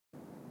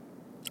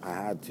I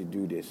had to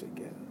do this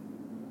again.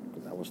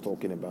 Because I was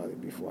talking about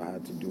it before. I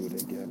had to do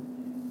it again.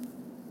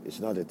 It's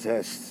not a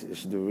test,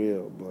 it's the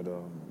real. But,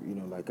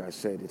 like I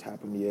said, it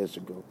happened years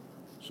ago.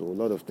 So a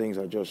lot of things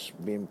are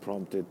just being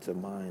prompted to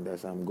mind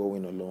as I'm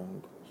going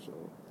along. So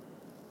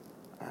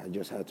I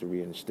just had to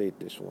reinstate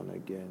this one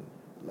again.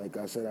 Like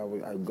I said,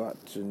 I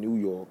got to New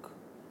York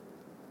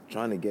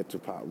trying to get to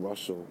Pat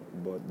Russell,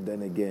 but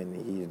then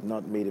again, he's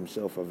not made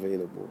himself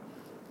available.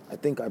 I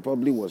think I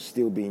probably was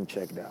still being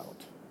checked out.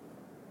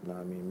 You know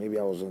what I mean? Maybe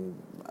I wasn't.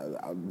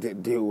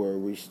 They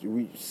were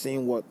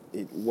seeing what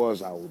it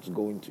was I was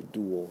going to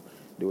do, or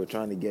they were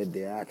trying to get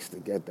their acts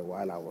together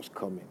while I was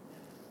coming,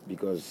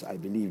 because I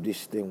believe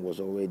this thing was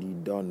already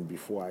done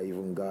before I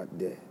even got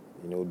there.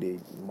 They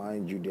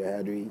mind you, they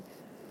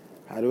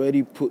had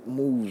already put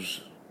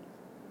moves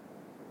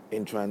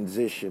in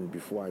transition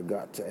before I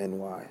got to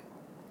NY,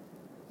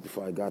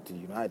 before I got to the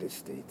United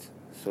States.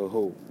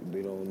 So,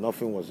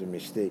 nothing was a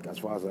mistake as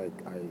far as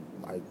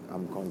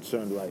I'm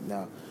concerned right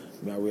now.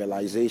 My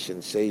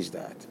realization says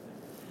that.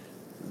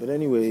 But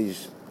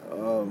anyways,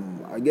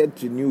 I get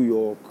to New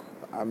York.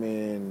 I'm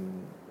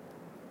in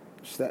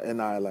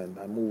Staten Island.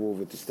 I move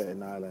over to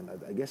Staten Island.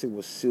 I guess it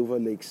was Silver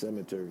Lake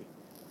Cemetery.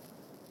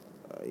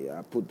 Yeah,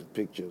 I put the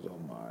pictures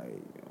on my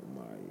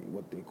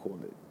what they call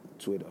it,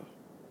 Twitter.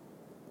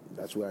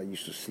 That's where I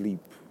used to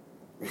sleep.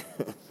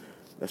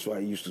 That's why I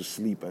used to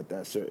sleep at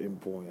that certain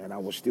point, and I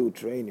was still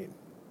training.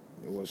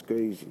 It was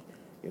crazy.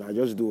 I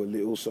just do a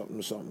little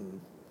something,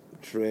 something,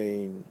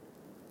 train.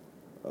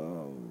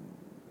 Um,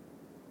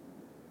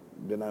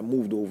 then I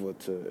moved over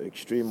to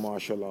Extreme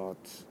Martial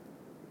Arts,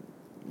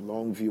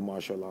 Longview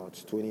Martial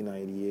Arts,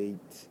 2098,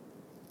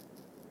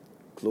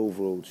 Clove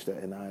Road,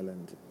 Staten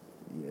Island.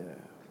 Yeah,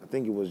 I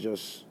think it was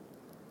just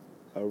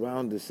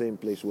around the same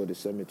place where the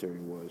cemetery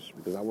was,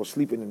 because I was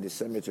sleeping in the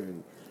cemetery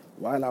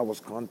while I was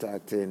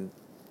contacting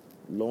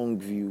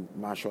Longview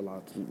Martial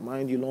Arts.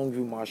 Mind you,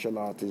 Longview Martial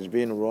Arts is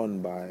being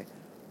run by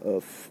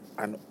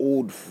an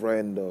old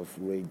friend of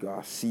Ray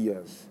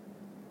Garcia's.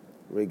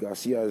 Ray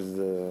Garcia is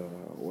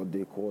what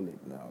they call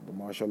it now, the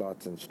martial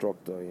arts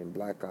instructor in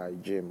Black Eye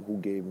Gym, who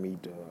gave me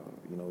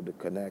the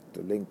connect,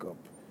 the link up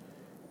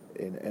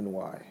in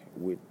NY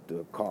with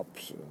the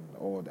cops and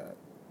all that.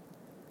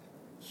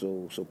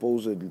 So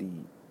supposedly,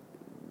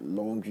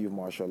 Longview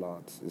Martial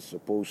Arts is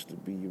supposed to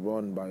be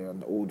run by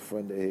an old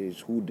friend of his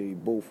who they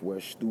both were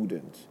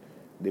students.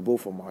 They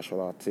both are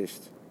martial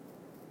artists.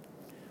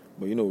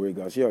 But Ray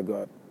Garcia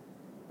got,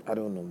 I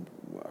don't know,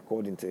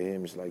 according to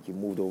him, it's like he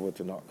moved over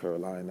to North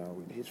Carolina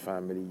with his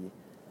family,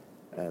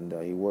 and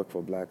he worked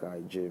for Black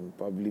Eye Gym.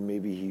 Probably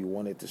maybe he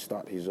wanted to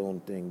start his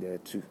own thing there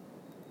too.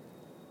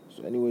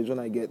 So anyways, when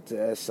I get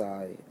to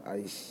SI,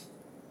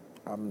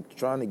 I'm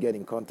trying to get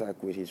in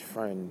contact with his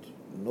friend.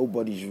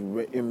 Nobody's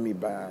written me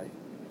back.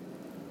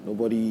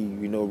 Nobody,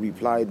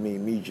 replied me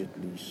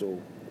immediately. So,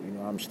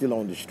 I'm still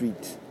on the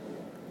street.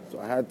 So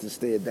I had to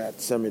stay at that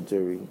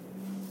cemetery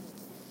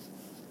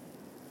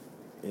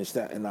in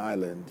Staten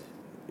Island.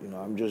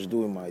 I'm just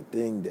doing my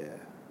thing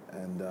there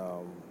and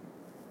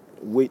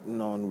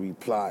waiting on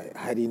reply.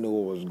 I didn't know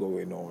what was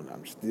going on.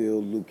 I'm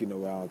still looking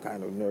around,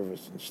 kind of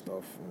nervous and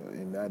stuff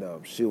in that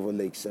Silver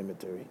Lake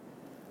Cemetery.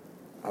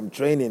 I'm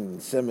training in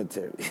the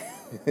cemetery.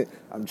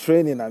 I'm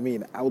training,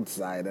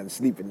 outside and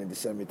sleeping in the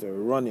cemetery,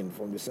 running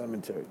from the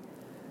cemetery.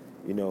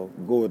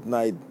 Go at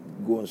night,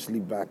 go and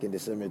sleep back in the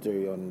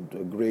cemetery on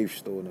a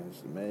gravestone.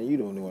 And man, you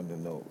don't want to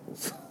know.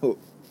 So,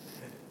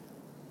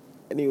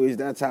 anyways,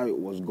 that's how it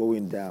was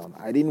going down.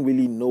 I didn't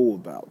really know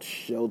about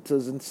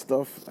shelters and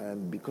stuff,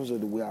 and because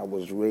of the way I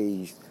was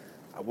raised,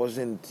 I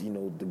wasn't,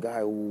 the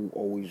guy who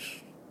always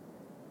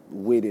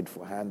waited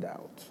for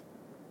handouts.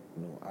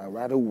 I'd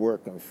rather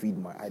work and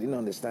feed I didn't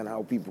understand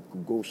how people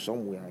could go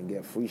somewhere and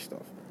get free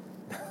stuff.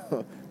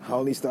 I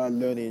only started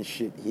learning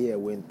shit here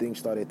when things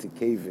started to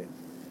cave in.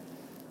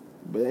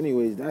 But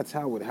anyways, that's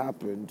how it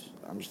happened.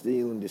 I'm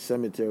still in the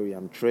cemetery.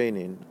 I'm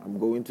training. I'm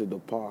going to the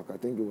park. I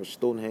think it was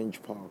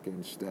Stonehenge Park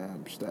in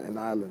Staten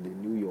Island in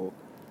New York.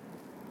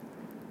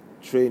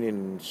 Training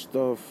and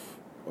stuff.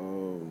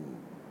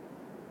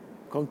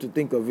 Come to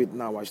think of it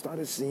now, I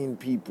started seeing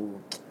people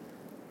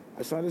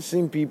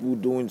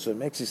doing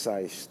some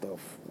exercise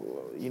stuff.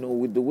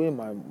 With the way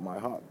my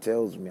heart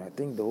tells me, I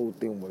think the whole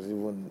thing was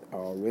even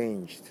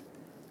arranged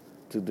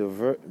to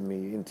divert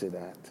me into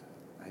that.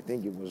 I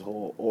think it was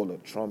all a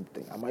Trump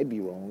thing. I might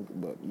be wrong,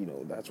 but,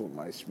 that's what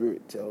my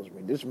spirit tells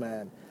me. This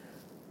man,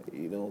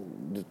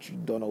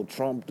 Donald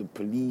Trump, the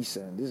police,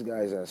 and these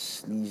guys are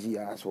sleazy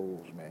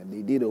assholes, man.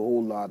 They did a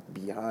whole lot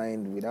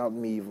behind without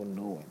me even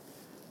knowing.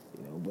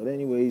 But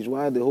anyways,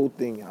 while the whole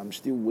thing, I'm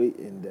still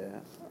waiting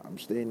there. I'm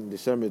staying in the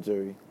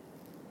cemetery,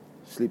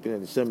 sleeping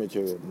in the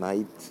cemetery at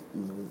night,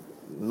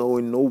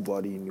 knowing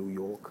nobody in New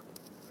York.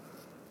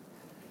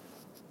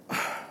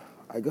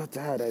 I got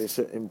tired at a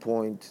certain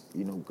point,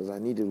 because I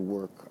needed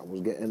work. I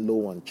was getting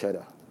low on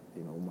cheddar.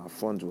 My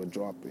funds were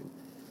dropping.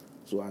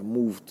 So I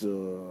moved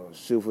to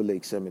Silver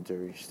Lake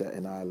Cemetery,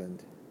 Staten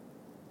Island.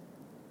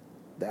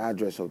 The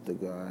address of the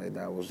guy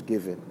that was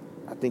given,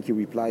 I think he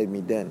replied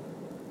me then.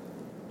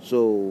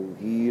 So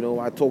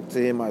I talked to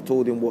him. I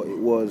told him what it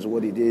was,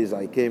 what it is.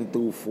 I came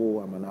through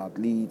for. I'm an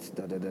athlete.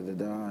 Da da da da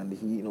da. And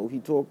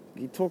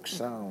he talked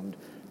sound,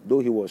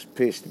 though he was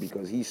pissed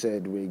because he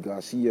said Ray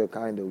Garcia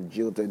kind of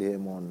jilted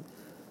him on,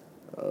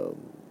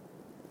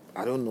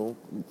 I don't know,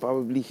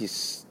 probably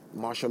his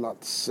martial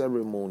arts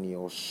ceremony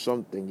or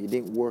something. It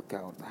didn't work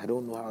out. I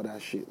don't know how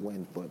that shit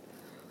went, but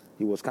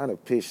he was kind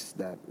of pissed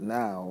that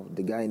now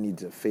the guy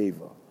needs a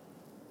favor.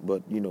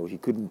 But, he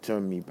couldn't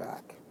turn me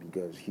back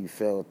because he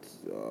felt,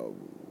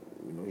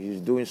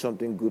 he's doing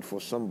something good for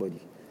somebody.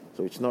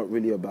 So it's not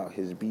really about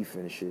his beef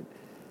and shit.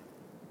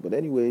 But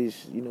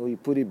anyways, he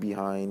put it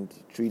behind,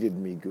 treated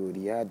me good.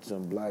 He had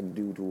some black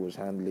dude who was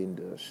handling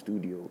the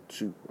studio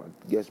too. I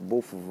guess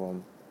both of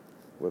them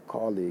were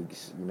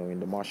colleagues, in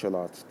the martial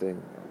arts thing.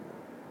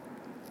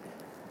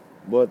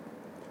 But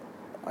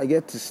I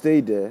get to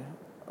stay there.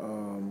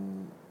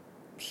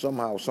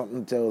 Somehow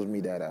something tells me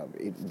that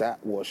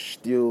that was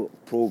still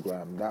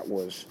programmed. That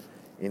was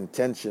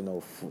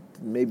intentional.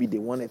 Maybe they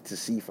wanted to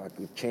see if I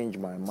could change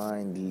my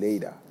mind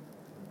later.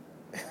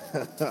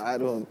 I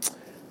don't...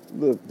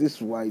 Look,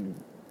 this white...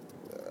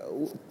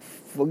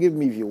 forgive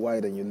me if you're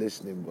white and you're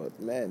listening,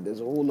 but man, there's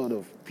a whole lot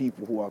of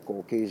people who are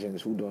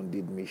Caucasians who don't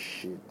did me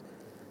shit.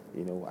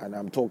 And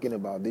I'm talking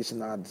about this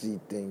Nazi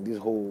thing, this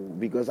whole...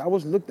 Because I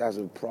was looked as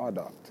a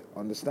product.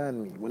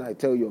 Understand me? When I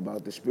tell you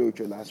about the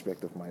spiritual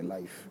aspect of my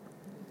life,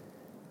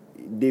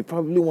 they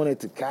probably wanted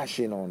to cash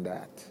in on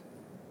that.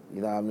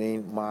 You know what I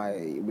mean? My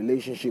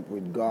relationship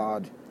with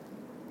God,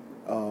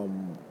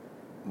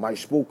 my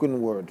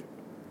spoken word.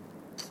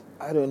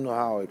 I don't know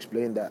how to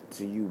explain that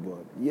to you,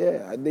 but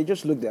yeah, they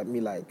just looked at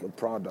me like a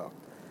product.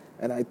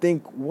 And I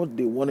think what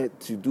they wanted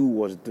to do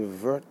was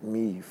divert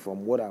me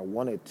from what I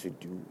wanted to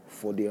do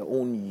for their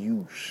own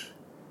use.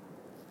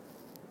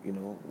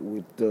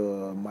 With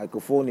the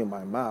microphone in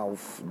my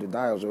mouth, the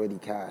die was already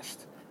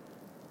cast.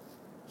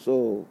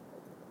 So,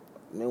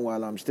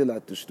 meanwhile, I'm still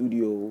at the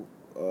studio.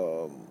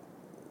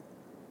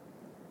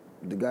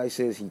 The guy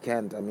says he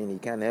can't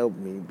help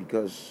me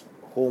because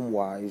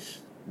home-wise,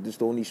 this is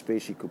the only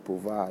space he could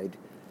provide.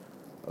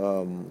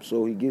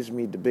 So he gives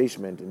me the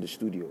basement in the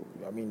studio.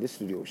 This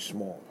studio is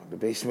small. The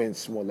basement's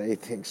small,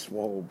 everything's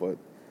small, but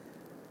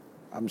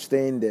I'm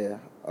staying there.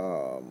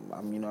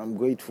 I'm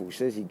grateful. He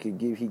says he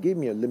gave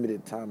me a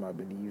limited time, I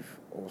believe,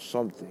 or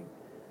something.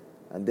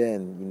 And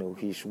then,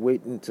 he's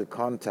waiting to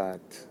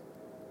contact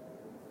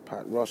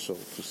Pat Russell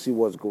to see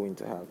what's going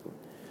to happen.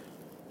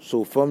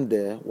 So from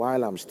there,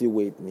 while I'm still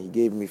waiting, he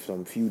gave me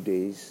some few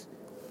days.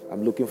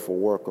 I'm looking for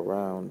work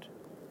around.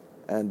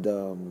 And,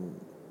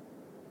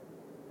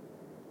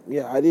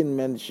 I didn't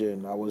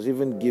mention, I was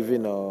even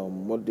given,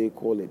 what they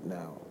call it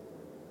now.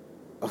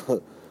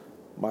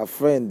 My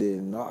friend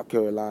in North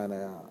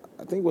Carolina,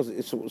 I think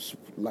it was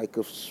like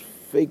a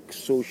fake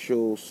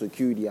social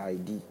security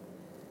ID.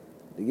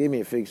 They gave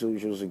me a fake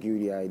social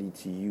security ID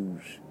to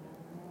use.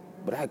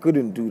 But I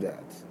couldn't do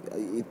that.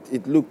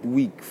 It looked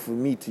weak for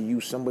me to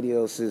use somebody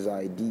else's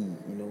ID,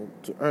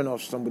 to earn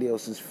off somebody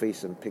else's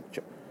face and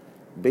picture.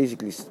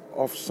 Basically,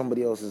 off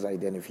somebody else's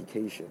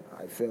identification.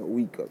 I felt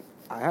weak.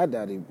 I had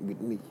that with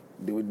me.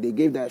 They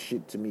gave that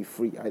shit to me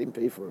free. I didn't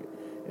pay for it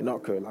in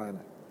North Carolina.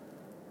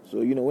 So,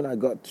 when I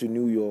got to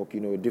New York,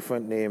 a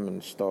different name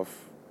and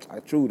stuff,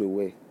 I threw it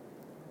away.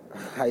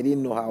 I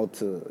didn't know how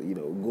to,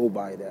 go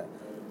by that.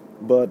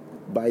 But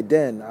by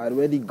then, I'd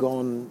already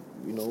gone,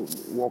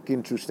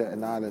 walking through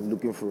Staten Island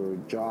looking for a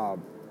job.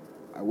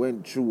 I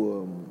went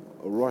through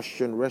a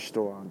Russian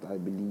restaurant, I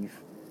believe.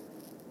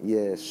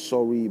 Yeah,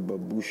 Sorry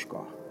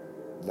Babushka.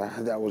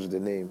 That was the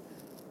name.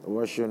 A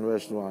Russian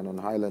restaurant on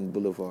Highland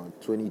Boulevard,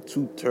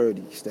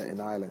 2230 Staten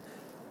Island.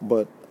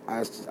 But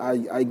I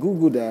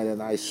Googled that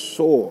and I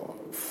saw,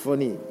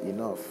 funny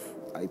enough,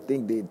 I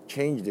think they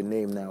changed the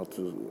name now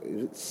to,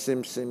 is it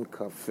Sim Sim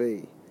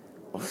Cafe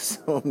or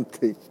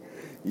something?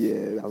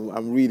 Yeah,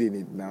 I'm reading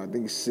it now. I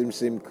think Sim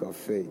Sim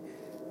Cafe.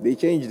 They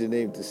changed the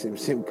name to Sim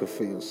Sim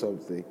Cafe or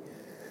something.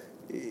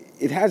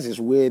 It has this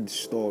weird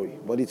story,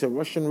 but it's a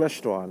Russian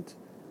restaurant.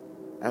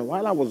 And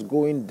while I was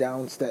going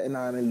down Staten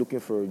Island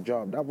looking for a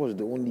job, that was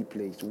the only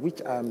place,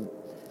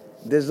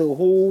 there's a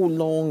whole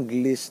long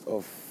list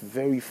of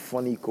very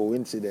funny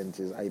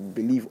coincidences. I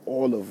believe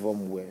all of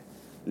them were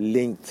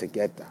linked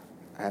together.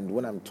 And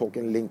when I'm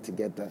talking linked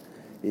together,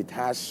 it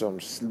has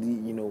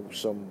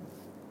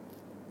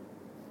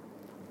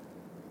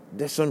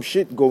there's some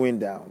shit going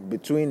down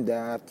between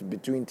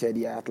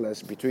Teddy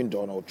Atlas, between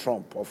Donald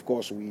Trump. Of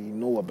course, we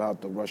know about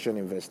the Russian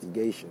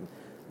investigation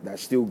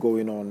that's still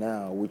going on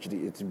now, which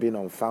it's been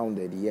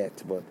unfounded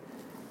yet. But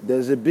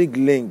there's a big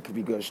link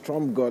because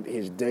Trump got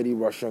his dirty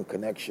Russian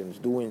connections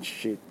doing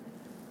shit.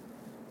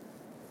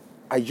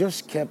 I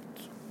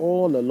kept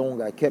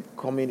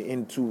coming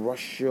into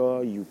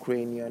Russia,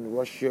 Ukrainian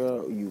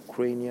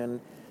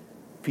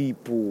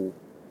people.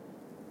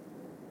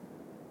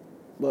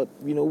 But,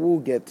 we'll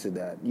get to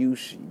that, you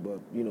see.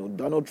 But,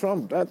 Donald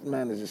Trump, that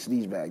man is a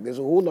sleazebag. There's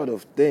a whole lot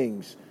of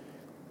things,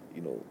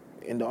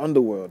 in the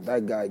underworld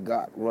that guy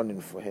got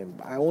running for him.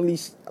 I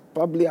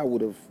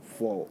would have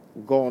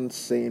forgone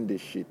saying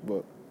this shit,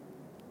 but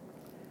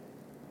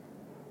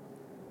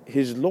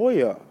his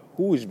lawyer,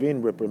 who is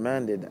being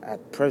reprimanded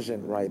at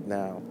present right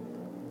now,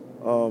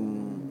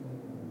 um,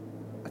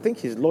 I think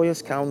his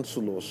lawyer's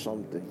counsel or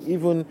something.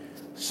 Even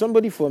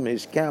somebody from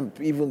his camp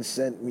even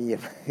sent me.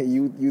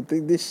 You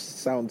think this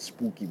sounds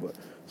spooky, but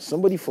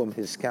somebody from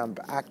his camp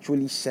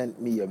actually sent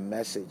me a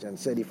message and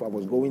said if I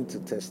was going to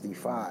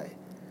testify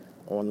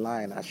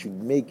online, I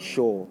should make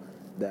sure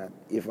that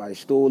if I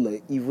stole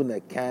even a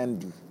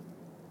candy,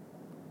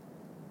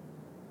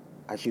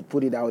 I should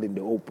put it out in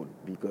the open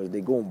because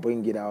they're going to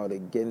bring it out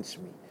against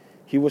me.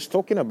 He was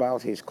talking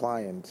about his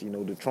client,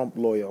 the Trump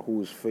lawyer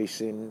who is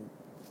facing,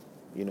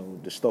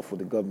 the stuff with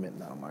the government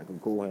now, Michael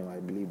Cohen, I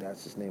believe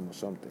that's his name or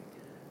something.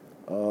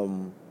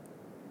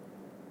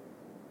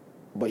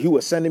 But he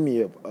was sending me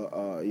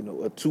he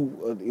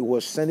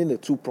was sending a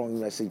two-pronged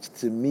message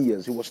to me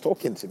as he was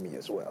talking to me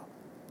as well,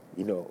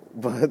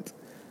 but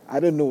I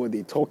don't know what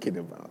they're talking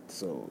about.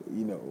 So,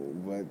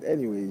 but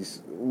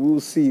anyways, we'll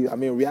see. I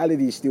mean,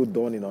 reality is still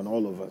dawning on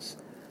all of us.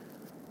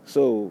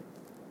 So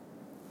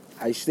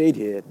I stayed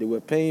here. They were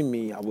paying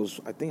me. I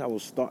think I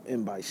was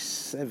starting by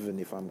 7,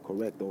 if I'm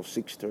correct, or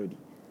 6:30.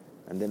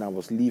 And then I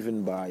was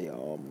leaving by,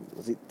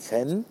 was it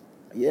 10?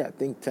 Yeah, I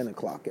think 10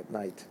 o'clock at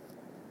night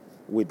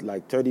with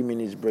like 30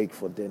 minutes break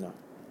for dinner.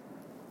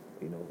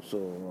 So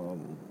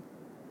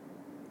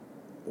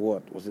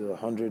what was it,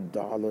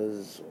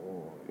 $100,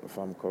 or if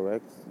I'm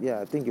correct? Yeah,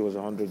 I think it was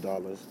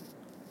 $100.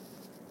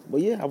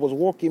 But yeah, I was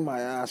working my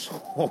ass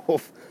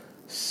off,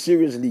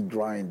 seriously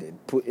grinding,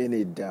 putting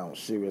it down,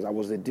 serious. I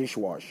was a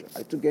dishwasher.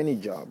 I took any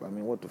job. I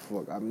mean, what the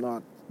fuck? I'm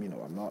not.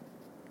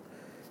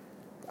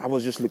 I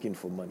was just looking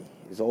for money.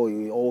 It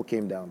all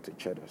came down to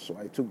cheddar. So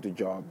I took the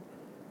job,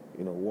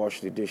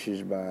 washed the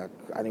dishes back,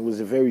 and it was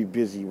a very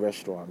busy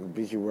restaurant, a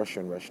busy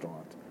Russian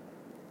restaurant.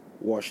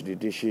 Wash the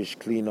dishes,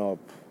 clean up,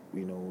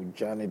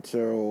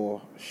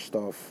 janitorial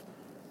stuff.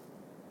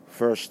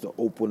 First to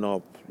open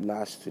up,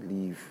 last to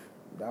leave.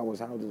 That was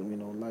how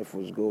life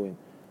was going.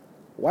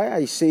 Why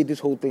I say this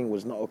whole thing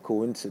was not a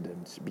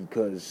coincidence,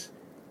 because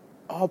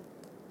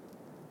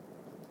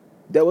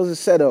there was a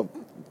setup.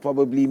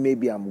 Probably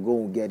maybe I'm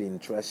going to get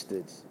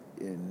interested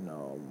in,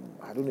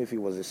 I don't know if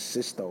it was a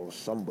sister or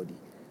somebody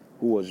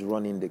who was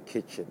running the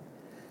kitchen.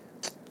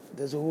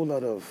 There's a whole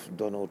lot of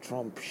Donald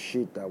Trump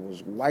shit that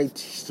was white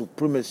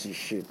supremacy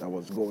shit that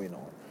was going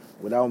on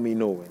without me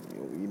knowing,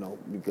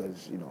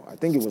 because, I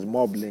think it was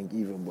Mob Link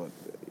even, but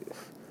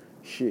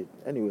shit.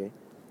 Anyway,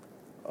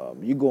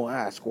 you going to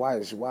ask, why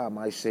am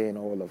I saying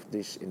all of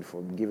this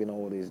info, giving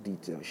all this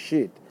detail?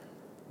 Shit.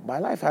 My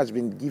life has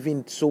been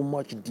given so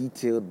much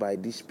detail by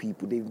these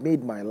people. They've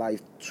made my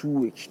life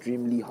too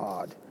extremely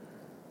hard.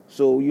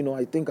 So,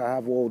 I think I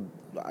have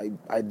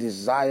I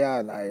desire,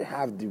 and I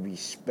have the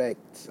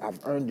respect. I've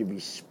earned the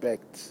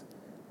respect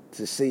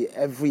to say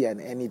every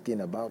and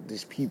anything about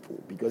these people.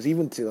 Because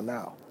even till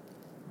now,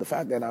 the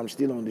fact that I'm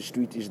still on the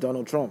street is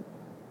Donald Trump.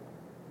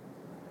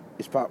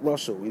 It's Pat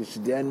Russell. It's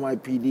the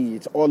NYPD.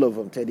 It's all of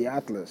them, Teddy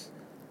Atlas.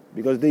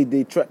 Because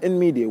they threatened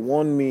me, they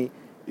warned me,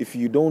 if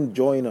you don't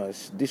join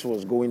us, this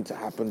was going to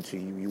happen to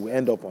you. You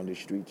end up on the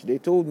streets. They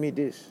told me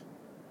this.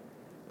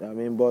 I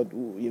mean, but,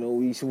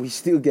 we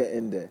still get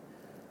in there.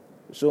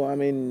 So, I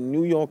mean,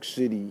 New York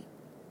City,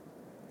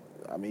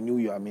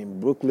 Brooklyn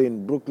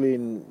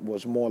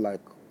was more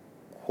like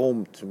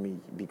home to me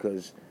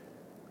because,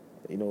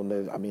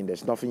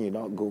 there's nothing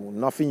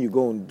you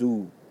go and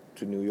do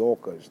to New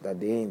Yorkers that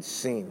they ain't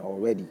seen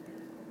already.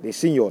 They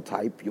seen your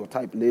type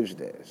lives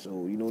there. So,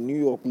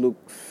 New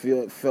York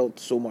felt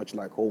so much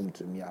like home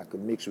to me. I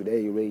could mix with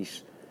any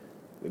race,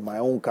 with my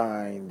own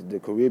kind, the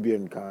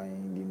Caribbean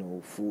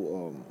kind,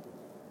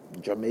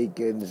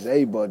 Jamaicans,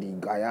 everybody,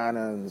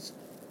 Guyanans,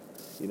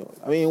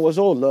 it was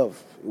all love.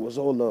 It was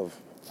all love.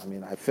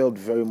 I felt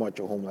very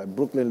much at home. Like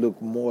Brooklyn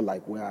looked more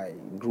like where I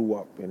grew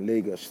up in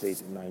Lagos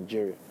State in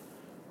Nigeria.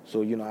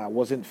 So, I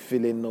wasn't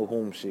feeling no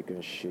homesick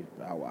and shit.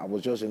 I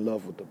was just in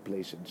love with the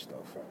place and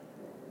stuff.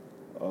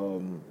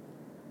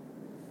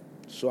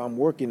 So I'm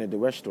working at the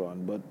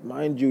restaurant, but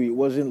mind you, it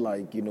wasn't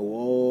like,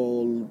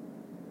 all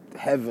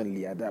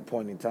heavenly at that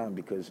point in time,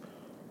 because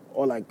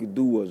all I could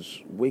do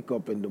was wake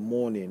up in the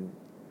morning,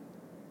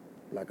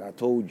 like I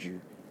told you,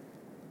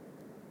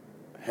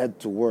 head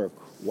to work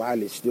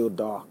while it's still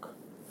dark,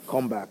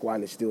 come back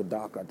while it's still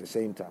dark at the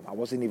same time. I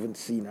wasn't even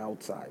seen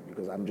outside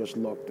because I'm just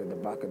locked in the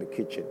back of the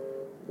kitchen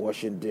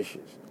washing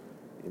dishes.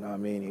 It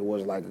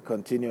was like a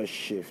continuous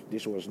shift.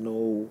 This was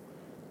no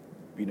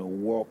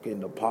walk in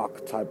the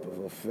park type of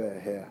affair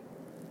here.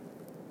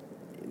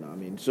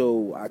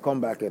 So I come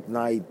back at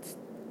night,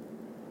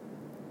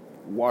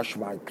 wash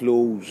my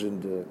clothes in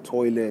the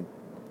toilet,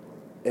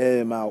 air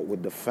them out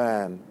with the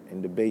fan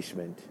in the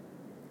basement,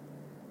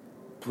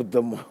 put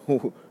them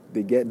on,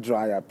 they get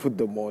dry, I put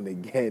them on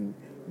again,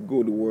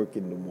 go to work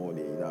in the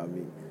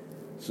morning,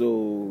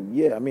 So,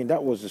 yeah,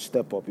 that was a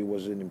step up. It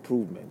was an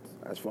improvement.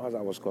 As far as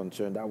I was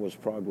concerned, that was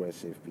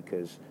progressive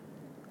because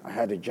I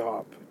had a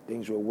job.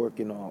 Things were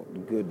working out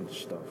good and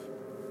stuff.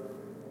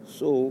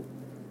 So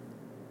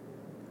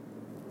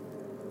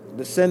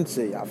the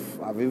sensei,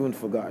 I've even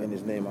forgotten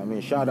his name. I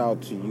mean, shout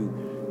out to you.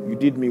 You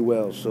did me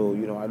well, so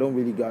I don't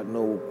really got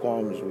no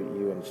qualms with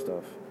you and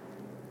stuff.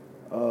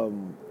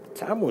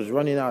 Time was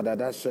running out at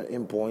that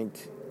certain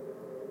point.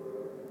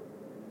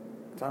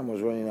 Time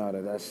was running out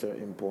at that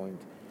certain point.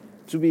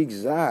 To be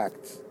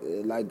exact,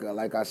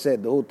 like I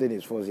said, the whole thing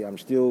is fuzzy. I'm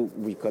still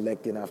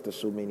recollecting after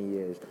so many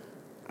years.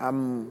 I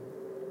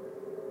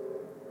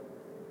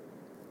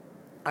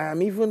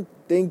am even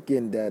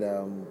thinking that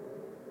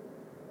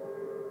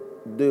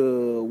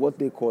the what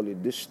they call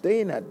it, the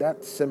staying at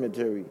that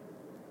cemetery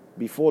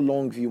before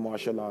Longview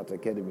Martial Arts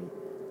Academy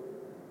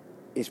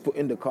is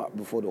putting the cart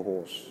before the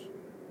horse.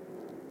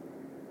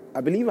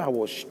 I believe I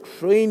was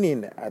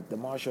training at the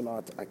Martial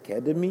Arts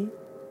Academy.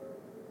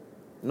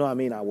 No, I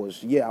mean I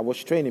was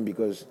training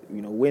because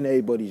when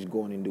everybody's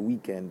gone in the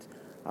weekend,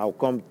 I'll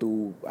come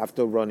to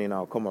after running.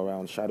 I'll come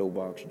around shadow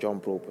box,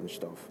 jump rope, and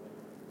stuff.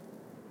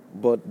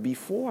 But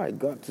before I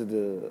got to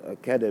the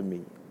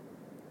academy,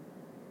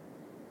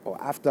 or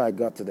after I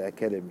got to the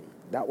academy,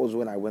 that was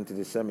when I went to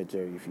the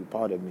cemetery. If you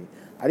pardon me,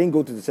 I didn't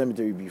go to the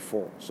cemetery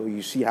before, so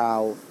you see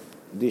how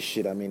this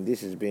shit. I mean,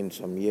 this has been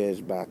some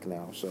years back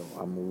now, so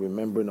I'm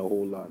remembering a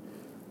whole lot.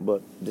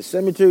 But the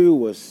cemetery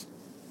was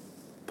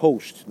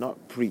post,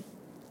 not pre.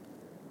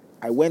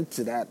 I went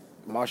to that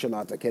martial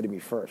arts academy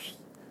first.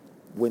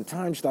 When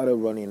time started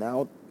running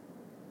out,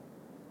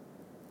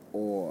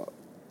 or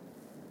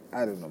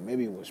I don't know,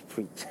 maybe it was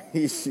pre.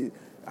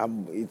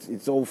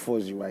 It's all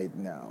fuzzy right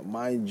now.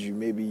 Mind you,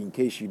 maybe in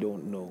case you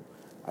don't know,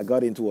 I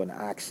got into an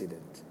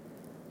accident.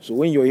 So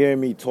when you're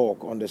hearing me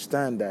talk,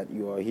 understand that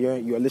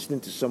you're listening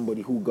to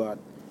somebody who got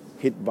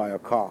hit by a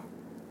car,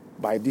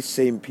 by these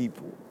same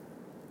people.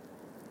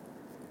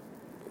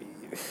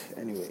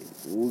 Anyway,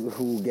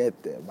 we'll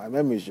get there. My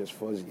memory is just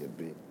fuzzy a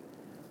bit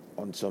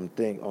on some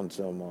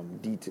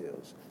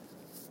details.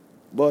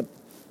 But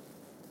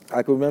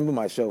I can remember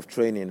myself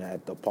training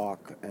at the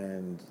park,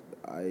 and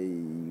I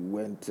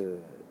went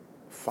to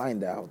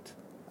find out.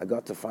 I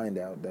got to find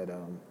out that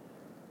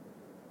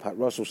Pat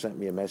Russell sent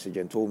me a message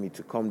and told me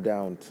to come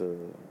down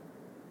to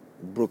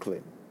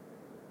Brooklyn,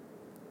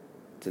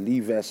 to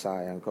leave SI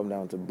and come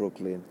down to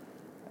Brooklyn,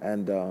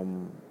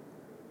 and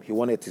he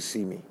wanted to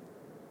see me.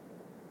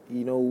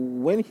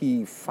 When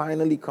he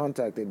finally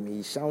contacted me,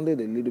 he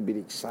sounded a little bit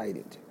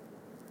excited.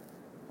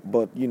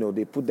 But,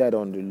 they put that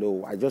on the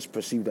low. I just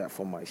perceived that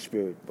from my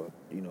spirit. But,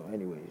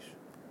 anyways,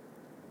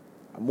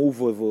 I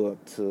moved over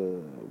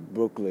to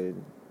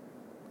Brooklyn.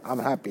 I'm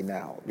happy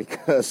now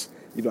because,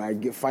 I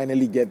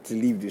finally get to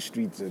leave the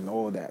streets and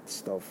all that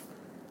stuff.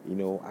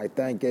 I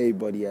thank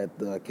everybody at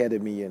the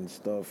academy and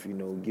stuff,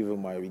 give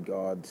them my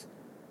regards.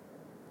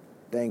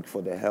 Thank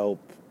for the help.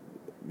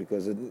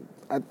 Because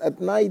at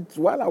night,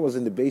 while I was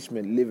in the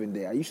basement living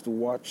there, I used to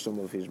watch some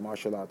of his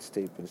martial arts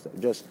tape and stuff.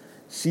 Just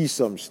see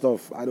some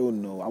stuff. I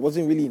don't know. I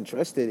wasn't really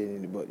interested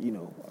in it, but,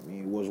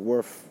 it was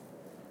worth.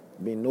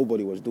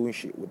 Nobody was doing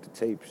shit with the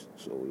tapes,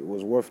 so it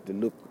was worth the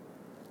look.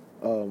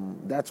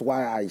 That's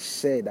why I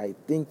said I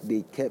think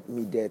they kept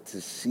me there to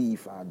see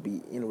if I'd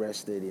be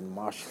interested in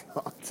martial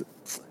arts.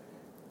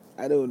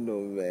 I don't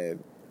know,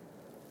 man.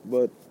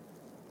 But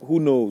who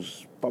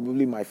knows?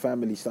 Probably my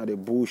family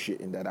started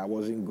bullshitting that I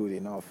wasn't good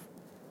enough,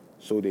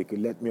 so they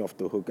could let me off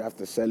the hook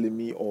after selling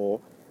me,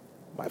 or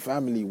my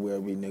family were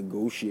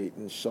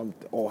renegotiating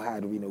something, or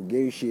had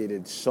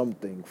renegotiated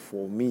something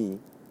for me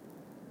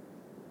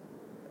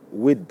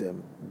with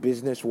them,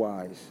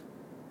 business-wise.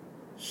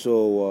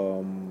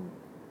 So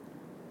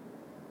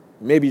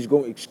maybe it's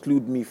going to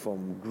exclude me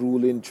from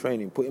grueling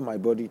training, putting my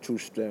body through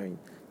straining,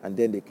 and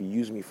then they could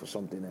use me for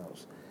something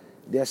else.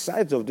 There are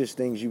sides of these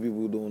things you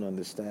people don't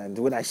understand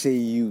when I say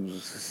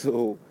use.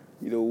 So,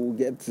 we'll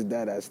get to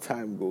that as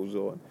time goes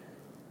on.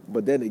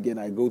 But then again,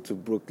 I go to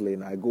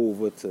Brooklyn. I go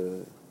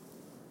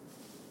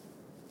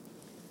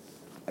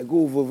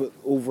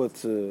over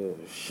to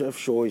Chef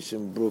Choice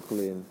in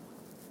Brooklyn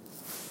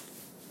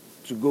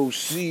to go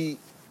see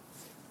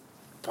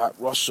Pat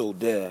Russell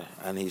there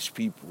and his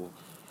people.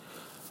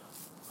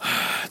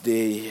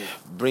 They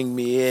bring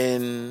me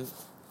in.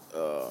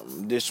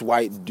 This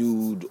white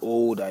dude,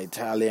 old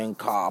Italian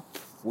cop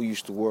who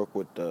used to work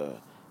with the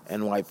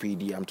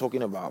NYPD. I'm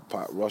talking about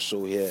Pat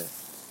Russell here.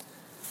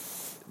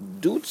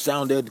 Dude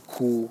sounded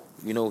cool.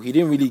 He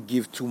didn't really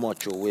give too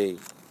much away.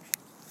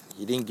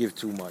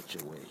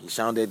 He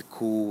sounded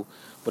cool,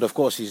 but of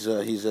course he's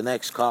an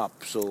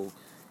ex-cop, so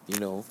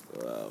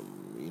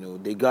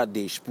they got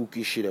their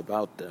spooky shit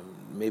about them.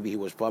 Maybe he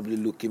was probably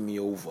looking me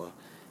over,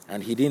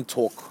 and he didn't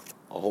talk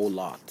a whole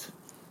lot.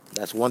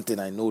 That's one thing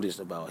I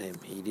noticed about him.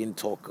 He didn't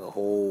talk a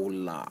whole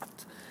lot.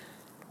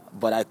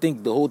 But I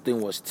think the whole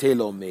thing was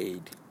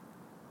tailor-made.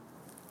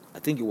 I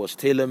think it was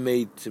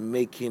tailor-made to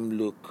make him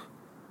look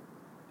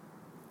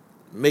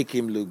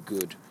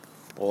good,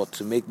 or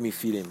to make me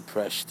feel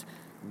impressed.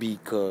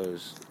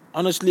 Because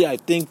honestly, I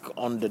think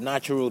on the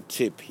natural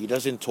tip, he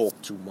doesn't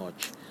talk too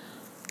much.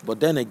 But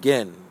then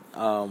again,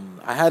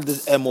 I had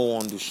this MO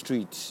on the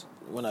streets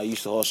when I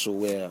used to hustle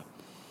where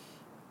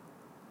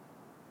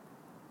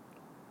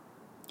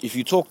if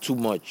you talk too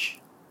much,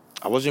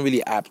 I wasn't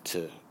really apt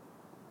to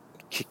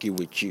kick it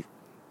with you.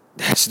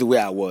 That's the way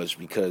I was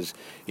because,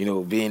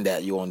 being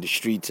that you're on the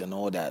streets and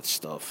all that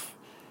stuff,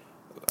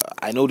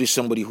 I noticed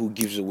somebody who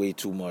gives away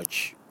too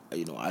much.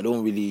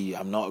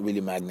 I'm not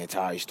really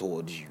magnetized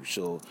towards you.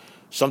 So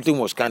something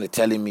was kind of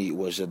telling me it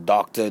was a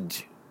doctored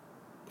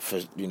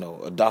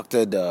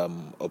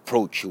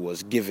approach he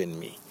was giving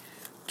me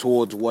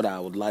towards what I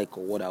would like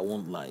or what I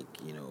won't like.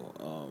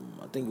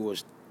 I think it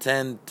was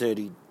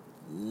 10:30.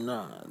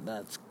 Nah,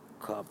 that's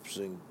Cops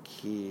and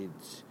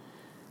Kids.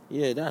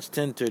 Yeah, that's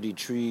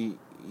 1033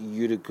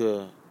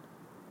 Utica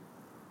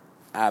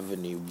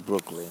Avenue,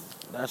 Brooklyn.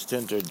 That's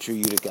 1033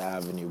 Utica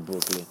Avenue,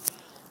 Brooklyn.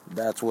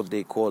 That's what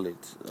they call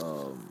it.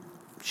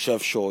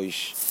 Chef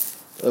Choice,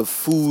 a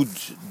food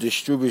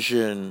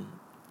distribution,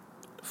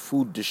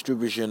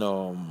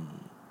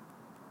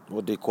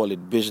 what they call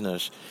it,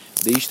 business.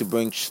 They used to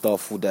bring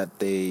stuff that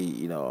they,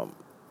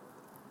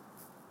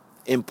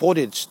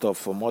 imported stuff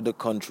from other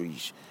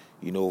countries,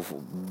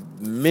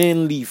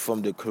 mainly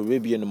from the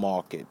Caribbean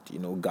market,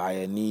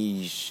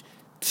 Guyanese,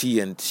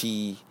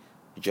 TNT,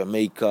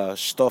 Jamaica,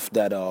 stuff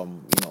that,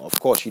 of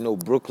course,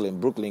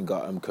 Brooklyn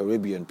got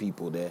Caribbean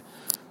people there.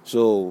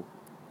 So,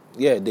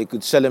 yeah, they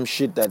could sell them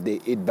shit that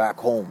they ate back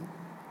home,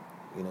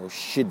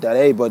 shit that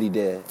everybody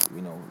there,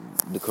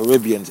 the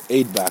Caribbeans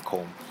ate back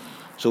home.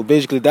 So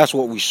basically, that's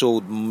what we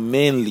sold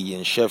mainly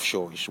in Chef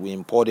Choice. We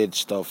imported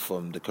stuff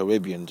from the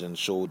Caribbeans and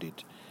sold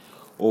it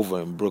over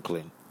in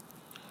Brooklyn.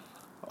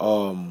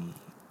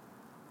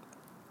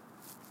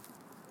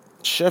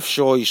 Chef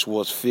Choice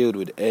was filled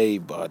with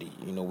everybody.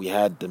 We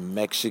had the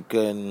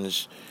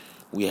Mexicans,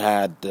 we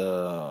had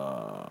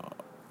the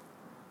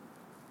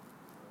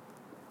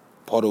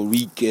Puerto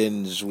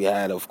Ricans, we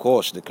had, of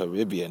course, the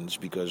Caribbeans,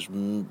 because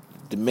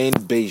the main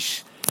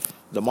base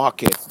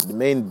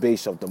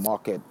of the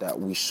market that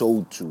we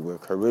sold to were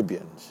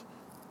Caribbeans.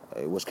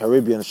 It was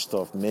Caribbean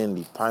stuff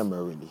mainly,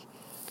 primarily.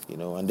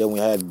 And then we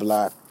had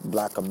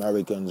black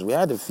Americans. We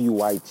had a few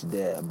whites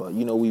there, but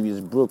we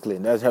was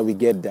Brooklyn. That's how we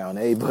get down.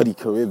 Everybody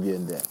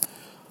Caribbean there.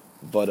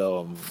 But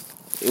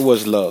it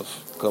was love.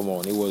 Come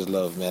on, it was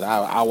love, man.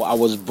 I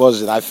was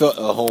buzzing. I felt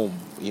at home,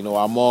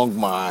 among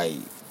my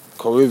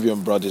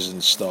Caribbean brothers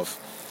and stuff.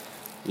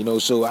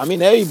 So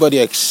everybody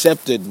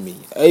accepted me.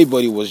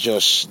 Everybody was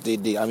just they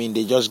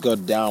just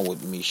got down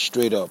with me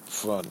straight up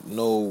front.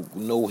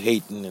 No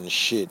hating and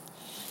shit.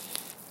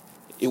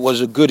 It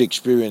was a good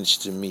experience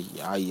to me.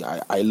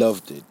 I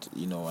loved it,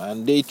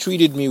 and they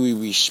treated me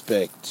with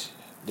respect.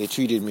 They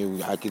treated me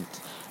with,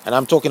 and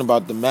I'm talking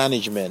about the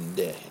management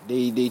there.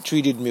 They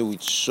treated me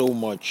with so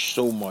much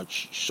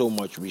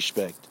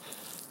respect.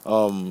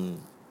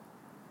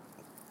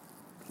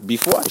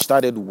 Before I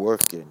started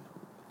working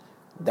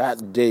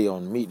that day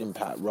on meeting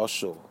Pat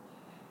Russell,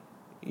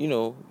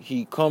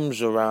 he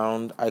comes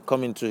around. I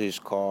come into his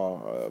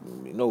car.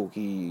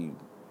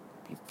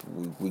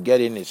 We get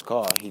in his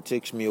car. He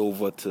takes me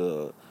over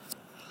to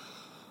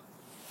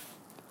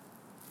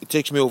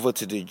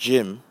the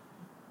gym,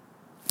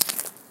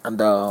 and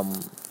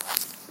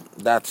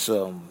that's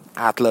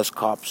Atlas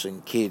Cops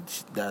and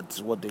Kids.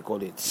 That's what they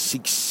call it,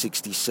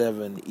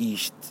 667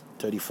 East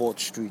 34th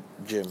Street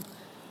gym.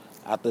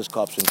 Atlas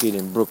Cops and Kids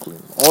in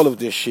Brooklyn. All of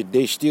this shit,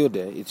 they still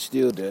there. It's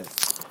still there.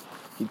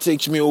 He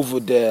takes me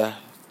over there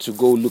to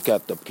go look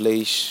at the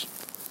place.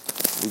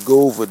 We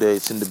go over there.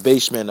 It's in the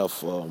basement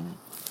of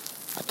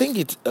I think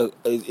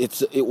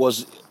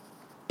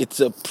it's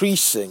a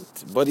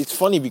precinct, but it's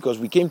funny because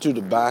we came through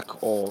the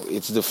back, or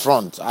it's the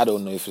front. I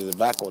don't know if it's the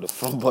back or the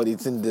front, but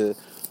it's in the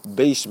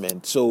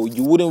basement. So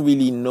you wouldn't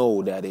really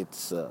know that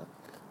it's a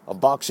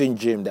boxing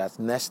gym that's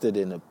nested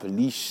in a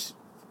police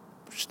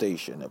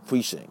station, a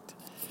precinct.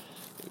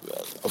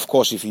 Of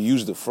course, if you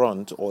use the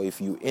front or if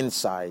you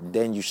inside,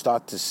 then you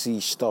start to see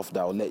stuff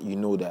that will let you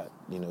know that,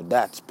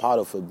 that's part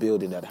of a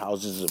building that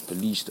houses a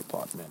police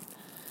department.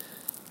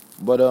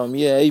 But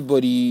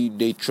everybody,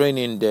 they train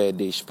in there,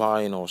 they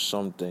spying or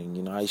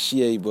something. I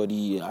see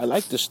everybody. I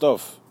like the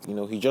stuff.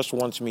 He just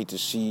wants me to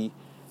see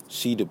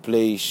the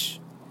place.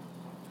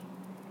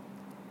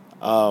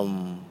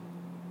 I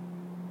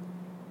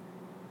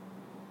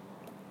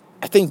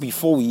think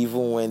before we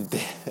even went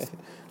there,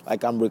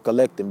 like I'm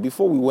recollecting,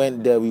 before we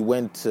went there, we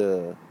went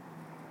to.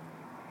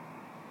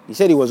 He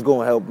said he was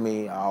going to help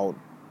me out.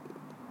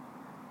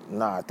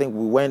 Nah, I think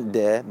we went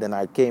there. Then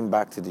I came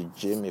back to the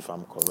gym, if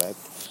I'm correct.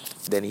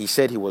 Then he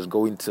said he was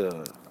going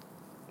to.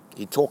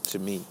 He talked to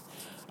me.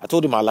 I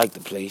told him I liked the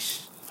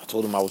place. I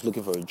told him I was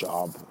looking for a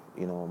job.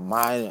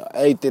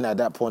 Everything at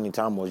that point in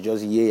time was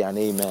just yay and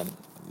amen.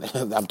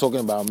 I'm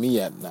talking about me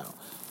now.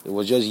 It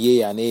was just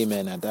yay and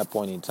amen at that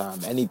point in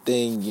time.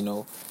 Anything,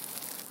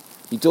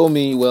 He told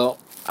me, well,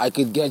 I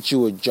could get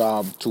you a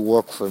job to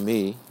work for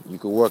me. You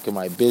could work in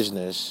my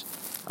business.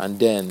 And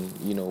then,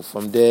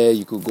 from there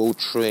you could go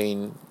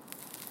train,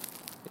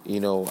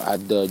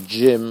 at the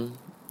gym,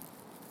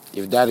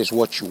 if that is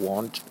what you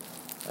want.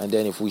 And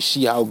then if we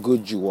see how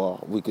good you are,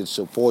 we could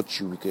support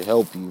you, we could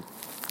help you.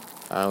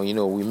 And,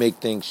 we make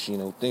things,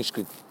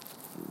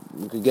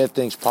 we could get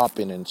things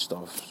popping and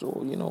stuff.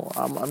 So,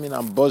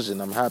 I'm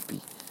buzzing, I'm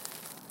happy.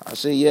 I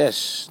say,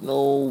 yes,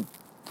 no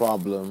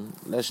problem.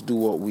 Let's do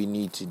what we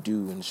need to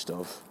do and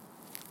stuff.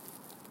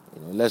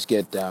 Let's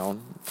get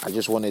down. I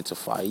just wanted to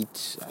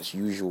fight as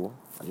usual.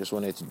 I just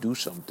wanted to do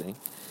something.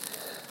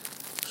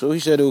 So he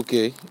said,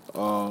 okay.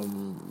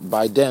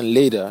 By then,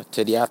 later,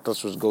 Teddy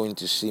Atlas was going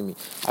to see me.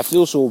 I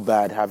feel so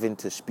bad having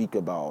to speak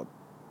about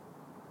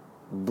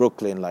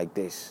Brooklyn like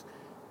this.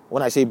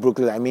 When I say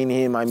Brooklyn, I mean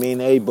him. I mean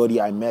everybody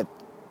I met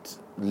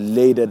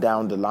later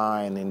down the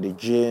line in the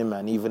gym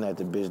and even at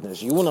the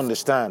business. You won't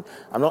understand.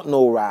 I'm not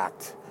no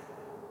rat.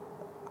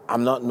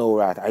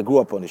 I grew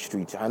up on the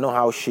streets. I know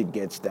how shit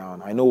gets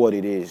down. I know what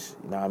it is.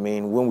 You know what I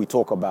mean? When we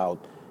talk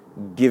about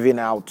giving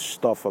out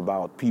stuff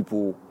about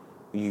people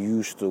you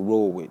used to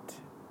roll with,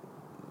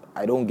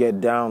 I don't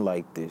get down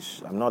like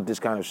this. I'm not this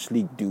kind of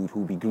sleek dude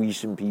who be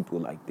greasing people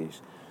like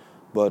this.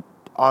 But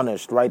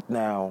honest, right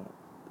now,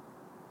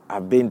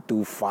 I've been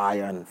through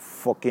fire and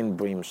fucking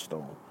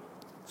brimstone.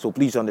 So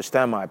please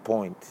understand my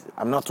point.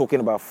 I'm not talking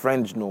about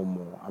friends no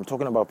more. I'm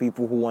talking about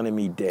people who wanted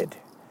me dead.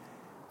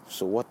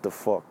 So what the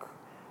fuck?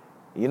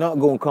 You're not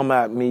going to come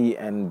at me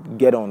and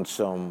get on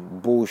some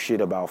bullshit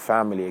about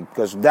family,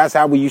 because that's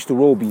how we used to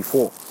roll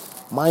before.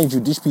 Mind you,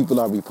 these people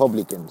are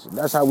Republicans.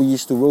 That's how we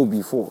used to roll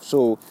before.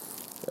 So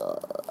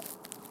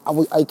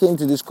I came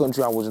to this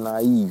country, I was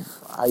naive.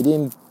 I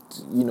didn't,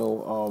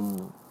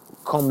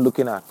 come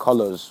looking at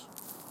colors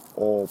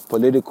or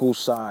political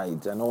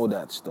sides and all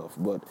that stuff.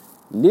 But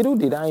little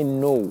did I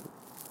know,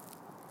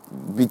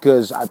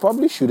 because I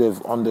probably should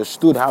have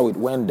understood how it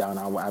went down.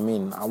 I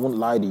mean, I won't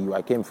lie to you.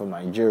 I came from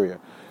Nigeria.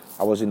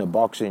 I was in a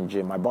boxing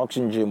gym. My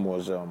boxing gym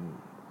was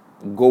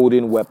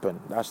Golden Weapon.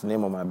 That's the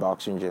name of my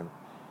boxing gym.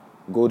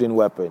 Golden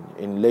Weapon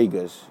in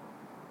Lagos.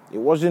 It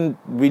wasn't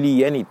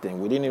really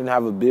anything. We didn't even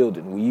have a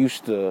building. We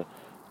used to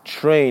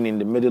train in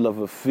the middle of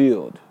a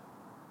field.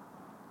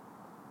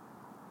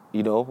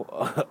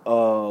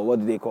 What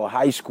do they call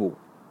high school?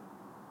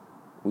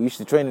 We used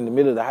to train in the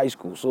middle of the high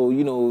school. So,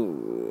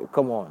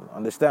 come on,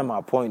 understand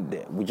my point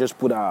there. We just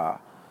put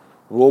our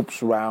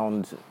ropes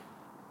round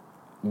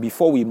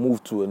before we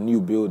moved to a new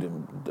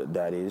building,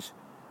 that is.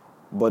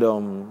 But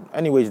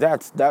anyways,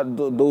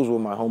 those were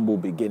my humble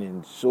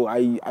beginnings. So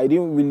I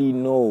didn't really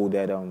know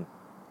that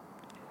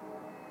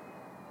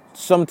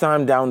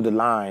sometime down the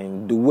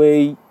line, the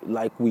way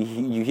like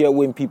you hear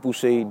when people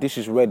say this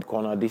is red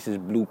corner, this is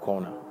blue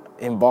corner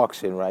in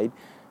boxing, right?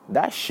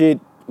 That shit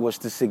was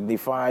to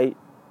signify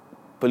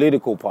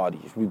political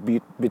parties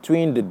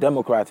between the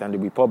Democrats and the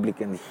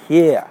Republicans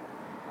here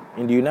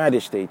in the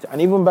United States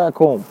and even back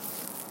home.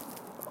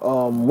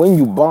 When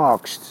you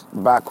boxed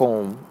back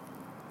home,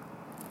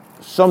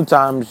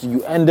 sometimes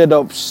you ended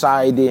up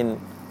siding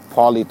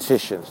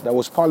politicians. There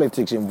was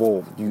politics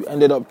involved. You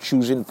ended up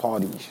choosing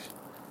parties.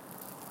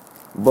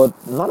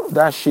 But none of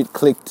that shit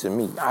clicked to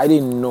me. I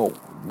didn't know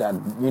that,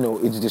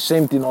 it's the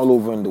same thing all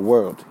over in the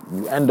world.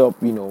 You end up,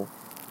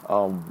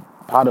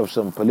 part of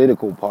some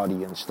political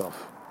party and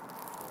stuff.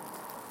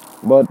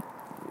 But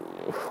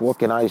what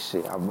can I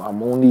say?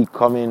 I'm only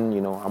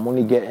coming, I'm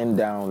only getting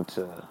down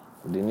to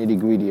the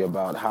nitty-gritty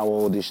about how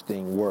all this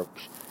thing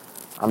works.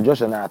 I'm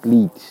just an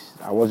athlete.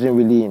 I wasn't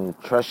really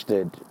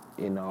interested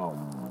in,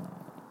 I'm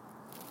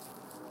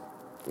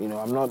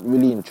not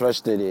really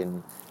interested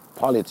in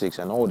politics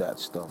and all that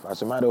stuff.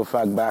 As a matter of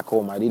fact, back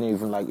home, I didn't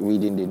even like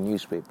reading the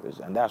newspapers,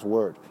 and that's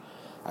word.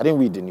 I didn't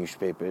read the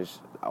newspapers.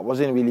 I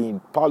wasn't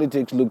really,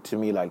 politics looked to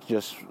me like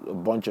just a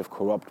bunch of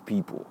corrupt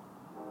people.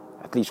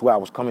 At least where I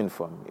was coming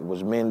from. It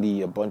was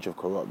mainly a bunch of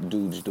corrupt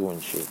dudes doing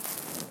shit.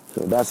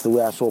 So that's the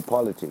way I saw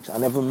politics. I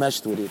never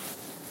messed with it.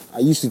 I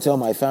used to tell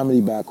my family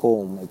back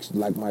home,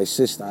 like my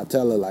sister, I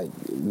tell her, like,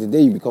 the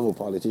day you become a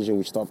politician,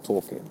 we stop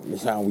talking.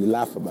 And we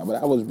laugh about it.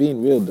 But I was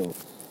being real, though.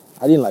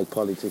 I didn't like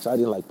politics. I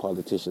didn't like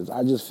politicians.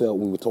 I just felt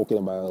we were talking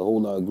about a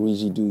whole lot of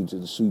greasy dudes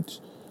in suits.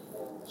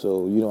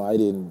 So, I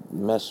didn't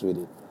mess with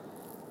it.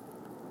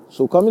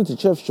 So coming to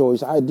Chef's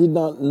Choice, I did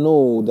not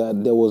know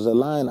that there was a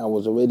line I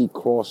was already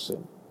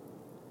crossing.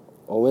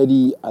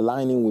 Already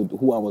aligning with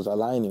who I was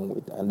aligning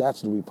with, and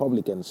that's the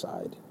Republican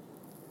side.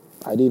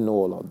 I didn't know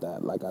all of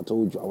that. Like I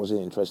told you, I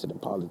wasn't interested in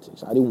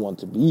politics. I didn't want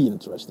to be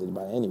interested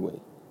by any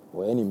way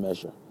or any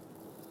measure.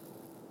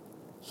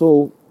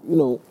 So,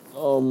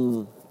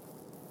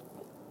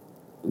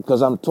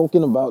 because I'm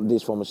talking about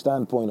this from a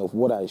standpoint of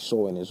what I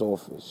saw in his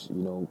office.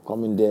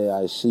 Coming there,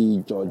 I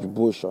see George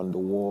Bush on the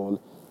wall.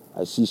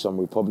 I see some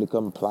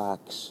Republican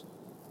plaques,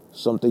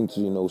 something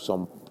to,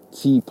 some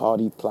Tea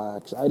Party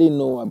plaques. I didn't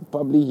know,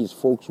 probably his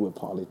folks were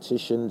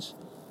politicians,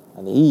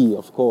 and he,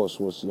 of course,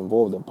 was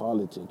involved in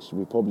politics,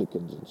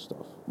 Republicans and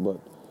stuff. But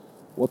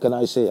what can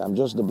I say? I'm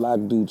just the black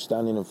dude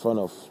standing in front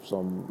of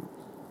some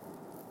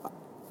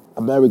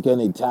American,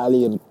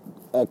 Italian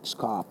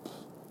ex-cop,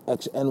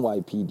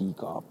 ex-NYPD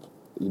cop,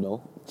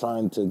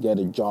 trying to get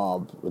a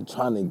job, or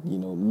trying to,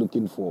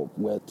 looking for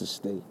where to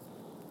stay.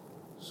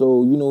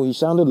 So, he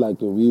sounded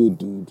like a real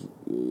dude.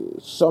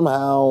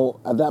 Somehow,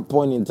 at that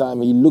point in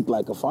time, he looked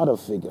like a father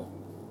figure,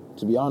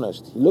 to be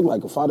honest. He looked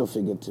like a father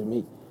figure to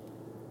me.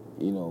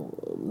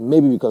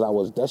 maybe because I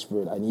was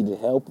desperate, I needed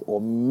help, or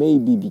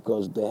maybe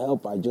because the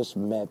help I just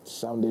met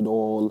sounded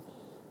all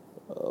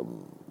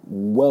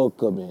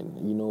welcoming.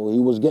 He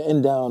was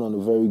getting down on a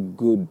very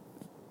good,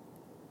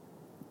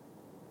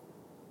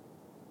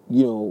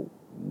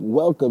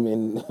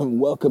 welcoming,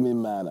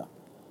 welcoming manner.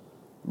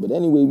 But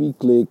anyway, we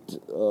clicked.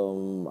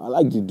 I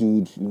liked the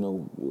dude,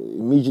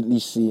 immediately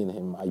seeing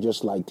him, I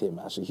just liked him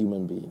as a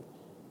human being.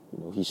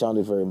 He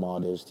sounded very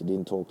modest. He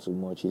didn't talk too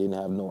much. He didn't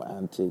have no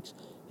antics.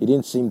 He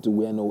didn't seem to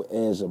wear no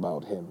airs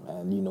about him.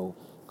 And,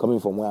 coming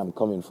from where I'm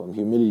coming from,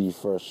 humility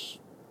first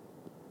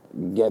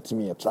gets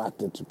me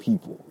attracted to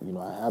people.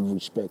 I have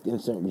respect,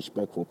 instant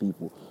respect for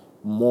people,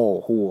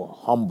 more who are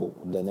humble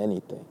than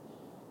anything.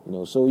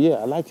 So yeah,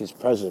 I liked his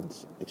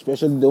presence,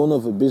 especially the owner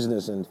of a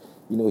business, and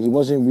he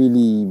wasn't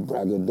really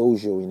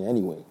braggadocio in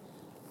any way.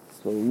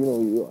 So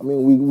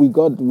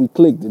we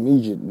clicked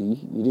immediately.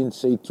 He didn't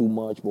say too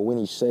much, but when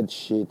he said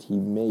shit, he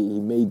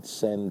made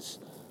sense.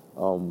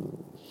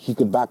 He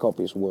could back up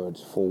his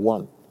words for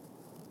one,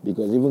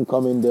 because even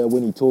coming there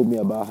when he told me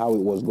about how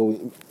it was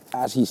going,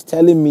 as he's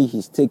telling me,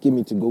 he's taking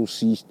me to go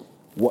see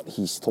what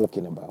he's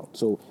talking about.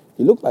 So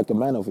he looked like a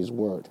man of his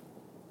word.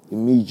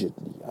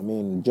 Immediately.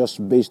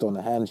 Just based on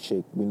a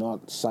handshake, we're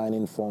not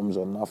signing forms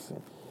or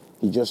nothing.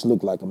 He just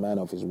looked like a man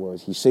of his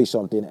words. He says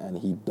something and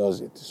he does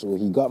it. So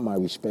he got my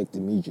respect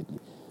immediately.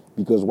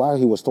 Because while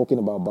he was talking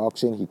about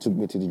boxing, he took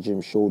me to the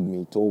gym, showed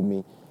me, told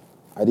me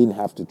I didn't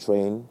have to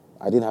train.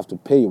 I didn't have to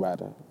pay,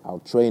 rather. I'll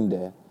train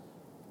there.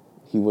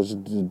 He was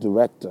the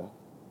director.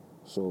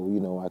 So,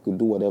 I could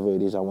do whatever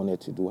it is I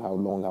wanted to do, how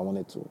long I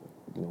wanted to,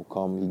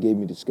 come. He gave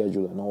me the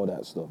schedule and all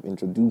that stuff.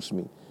 Introduced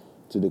me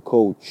to the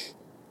coach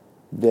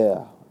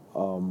there,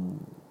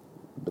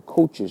 the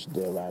coaches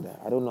there, rather.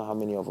 I don't know how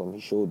many of them he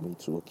showed me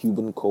to. A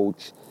Cuban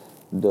coach,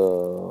 the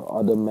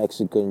other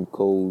Mexican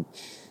coach,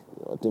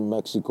 I think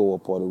Mexico or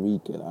Puerto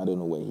Rican. I don't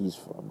know where he's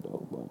from,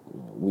 though. But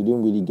we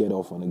didn't really get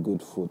off on a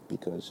good foot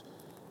because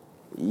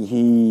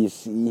he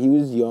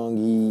was young.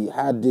 He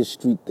had this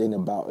street thing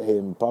about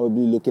him,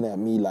 probably looking at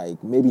me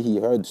like maybe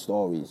he heard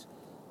stories.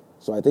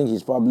 So I think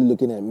he's probably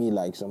looking at me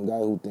like some guy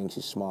who thinks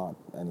he's smart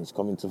and he's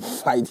coming to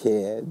fight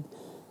here.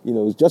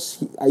 It's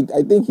just,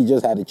 I think he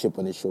just had a chip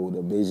on his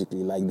shoulder,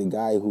 basically, like the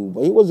guy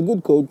but he was a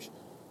good coach.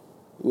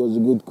 He was a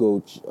good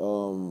coach.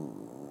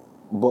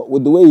 But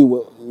with the way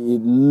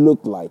it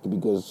looked like,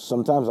 because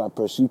sometimes I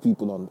pursue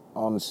people on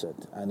onset,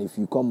 and if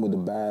you come with a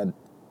bad,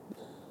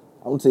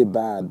 I won't say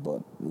bad,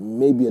 but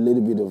maybe a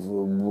little bit of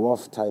a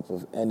rough type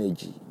of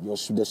energy.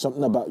 There's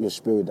something about your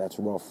spirit that's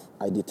rough.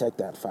 I detect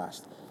that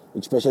fast,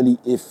 especially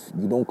if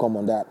you don't come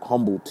on that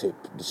humble tip.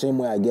 The same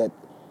way I get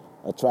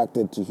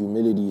attracted to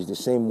humility is the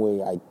same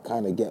way I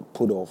kind of get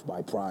put off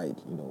by pride,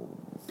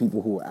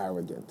 people who are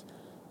arrogant.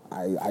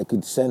 I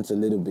could sense a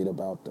little bit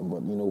about them, but,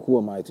 who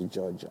am I to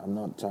judge? I'm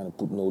not trying to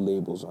put no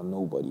labels on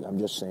nobody. I'm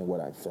just saying what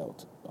I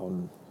felt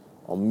on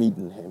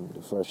meeting him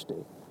the first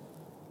day.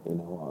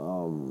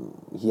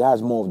 He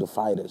has more of the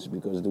fighters,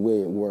 because the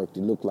way it worked,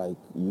 it looked like,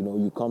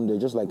 you come there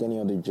just like any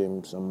other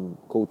gym. Some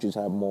coaches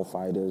have more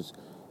fighters.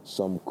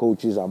 Some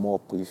coaches are more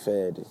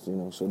preferred,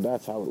 so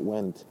that's how it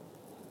went.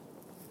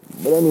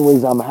 But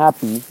anyways, I'm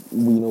happy.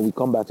 We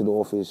come back to the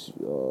office.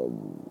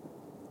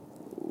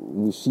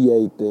 We see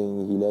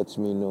everything. He lets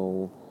me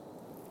know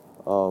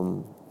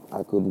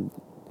I could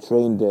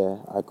train there.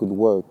 I could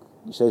work.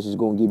 He says he's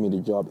going to give me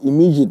the job.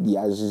 Immediately,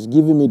 as he's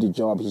giving me the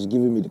job, he's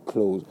giving me the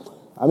clothes.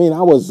 I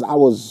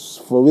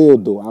was for real,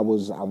 though. I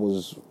was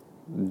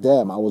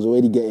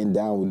already getting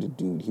down with the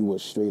dude. He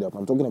was straight up.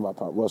 I'm talking about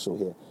Pat Russell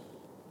here.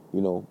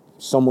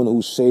 Someone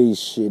who says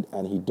shit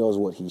and he does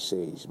what he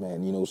says,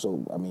 man.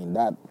 So,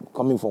 that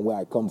coming from where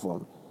I come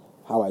from,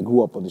 how I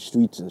grew up on the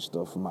streets and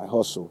stuff, my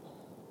hustle,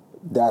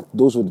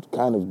 those were the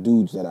kind of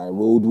dudes that I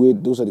rode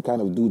with. Those are the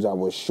kind of dudes I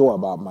was sure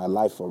about my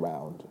life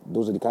around.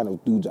 Those are the kind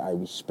of dudes I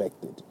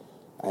respected.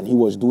 And he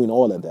was doing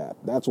all of that.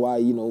 That's why,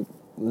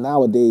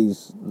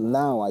 nowadays,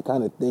 I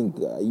kind of think,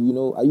 are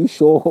you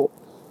sure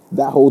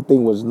that whole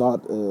thing was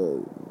not...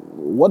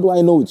 what do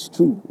I know it's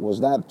true?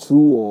 Was that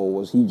true, or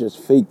was he just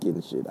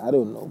faking shit? I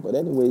don't know. But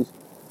anyways,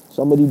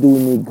 somebody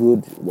doing me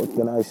good. What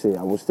can I say?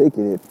 I was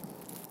taking it.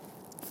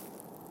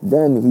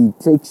 Then he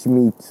takes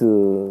me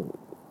to...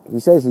 He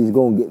says he's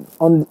going to get...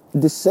 On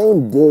the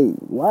same day,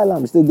 while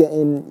I'm still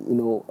getting,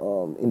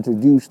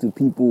 introduced to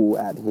people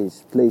at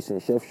his place in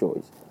Chef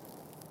Choice,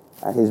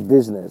 at his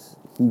business,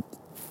 he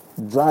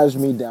drives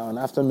me down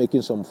after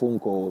making some phone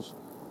calls.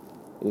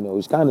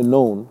 He's kind of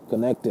known,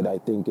 connected, I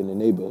think, in the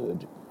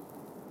neighborhood.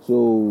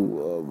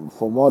 So,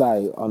 from what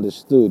I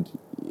understood,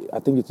 I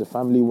think it's a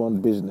family-run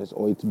business,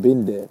 or it's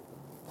been there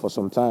for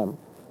some time.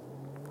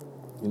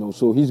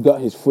 So he's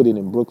got his footing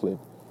in Brooklyn,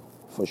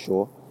 for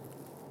sure.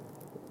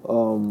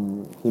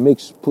 He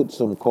puts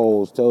some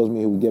calls, tells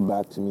me he'll get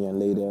back to me, and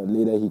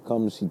later he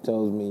comes, he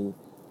tells me,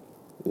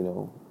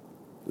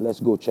 let's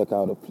go check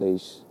out a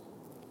place.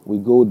 We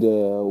go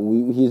there.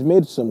 He's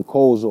made some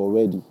calls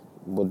already,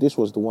 but this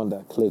was the one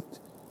that clicked.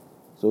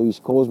 So he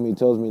calls me,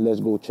 tells me, let's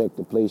go check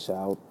the place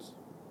out.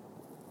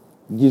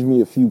 Gives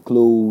me a few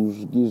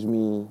clothes, gives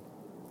me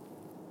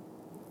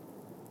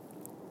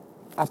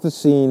after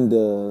seeing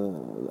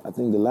I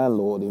think the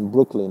landlord in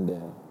Brooklyn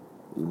there,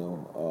 we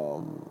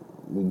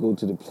go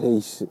to the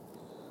place.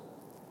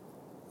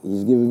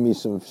 He's giving me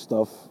some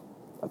stuff.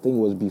 I think it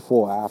was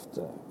before or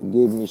after. She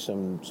gave me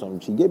some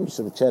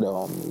cheddar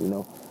on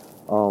me,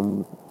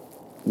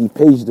 He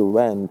pays the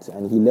rent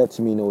and he lets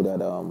me know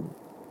that,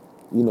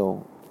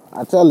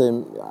 I tell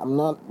him, I'm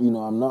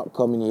not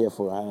coming here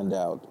for a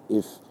handout.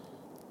 If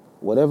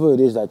whatever it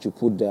is that you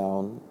put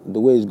down, the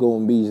way it's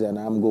going to be is that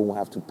I'm going to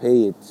have to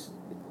pay it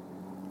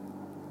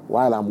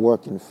while I'm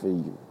working for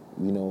you,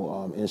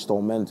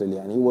 instrumentally.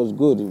 And he was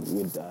good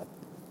with that.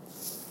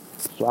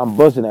 So I'm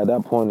buzzing at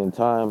that point in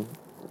time.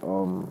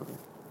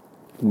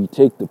 We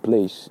take the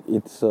place.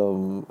 It's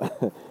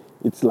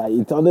it's like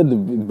it's under the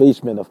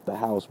basement of the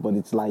house, but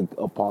it's like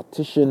a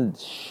partitioned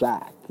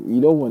shack. You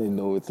don't want to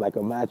know. It's like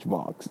a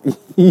matchbox.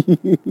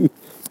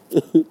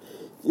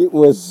 It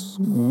was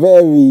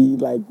very,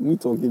 like, we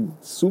talking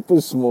super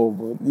small,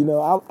 but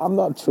I'm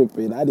not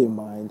tripping. I didn't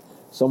mind.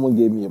 Someone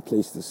gave me a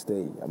place to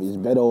stay. I mean, it's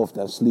better off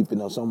than sleeping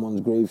on someone's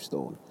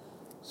gravestone.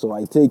 So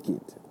I take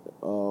it.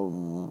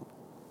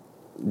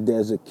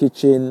 There's a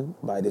kitchen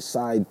by the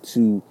side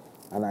too,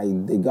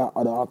 and they got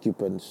other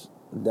occupants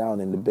down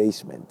in the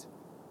basement.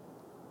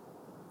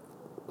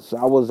 So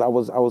I was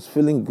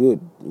feeling good.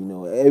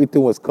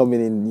 Everything was coming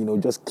in.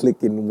 Just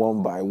clicking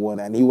one by one,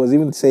 and he was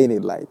even saying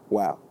it like,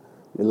 "Wow,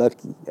 you're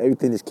lucky.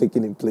 Everything is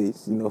clicking in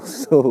place."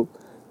 So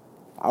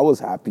I was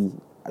happy.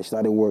 I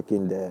started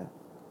working there.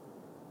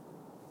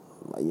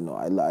 I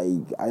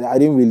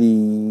didn't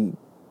really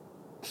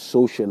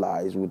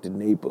socialize with the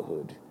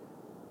neighborhood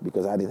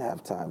because I didn't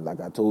have time. Like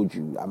I told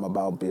you, I'm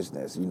about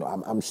business.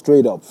 I'm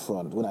straight up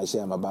front. When I say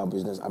I'm about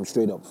business, I'm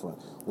straight up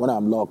front. When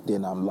I'm locked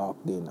in, I'm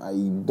locked in. I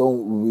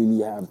don't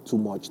really have too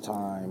much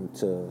time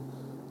to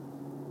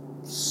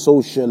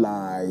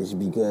socialize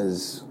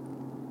because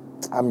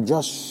I'm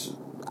just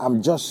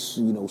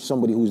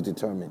somebody who's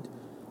determined.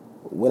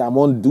 When I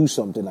want to do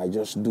something, I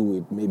just do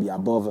it, maybe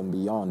above and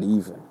beyond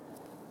even.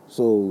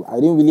 So I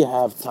didn't really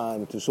have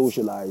time to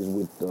socialize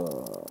with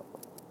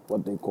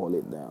what they call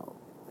it now,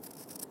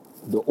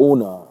 the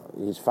owner,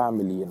 his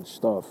family and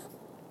stuff.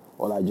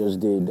 All I just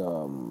did,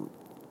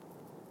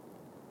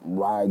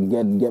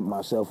 get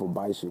myself a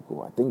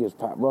bicycle. I think it's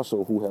Pat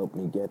Russell who helped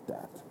me get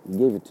that. He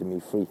gave it to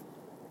me free,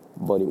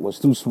 but it was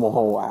too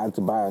small. I had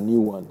to buy a new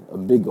one, a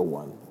bigger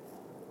one,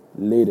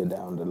 later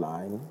down the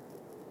line.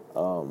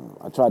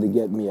 I tried to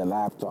get me a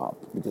laptop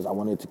because I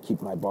wanted to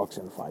keep my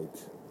boxing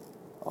fight,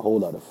 a whole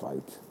lot of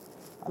fight.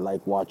 I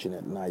like watching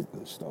at night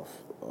and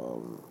stuff.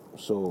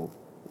 So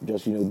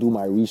just, do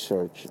my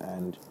research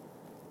and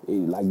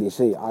like they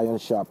say, iron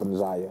sharpens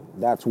iron.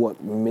 That's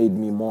what made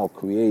me more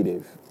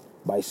creative.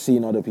 By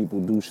seeing other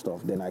people do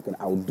stuff, then I can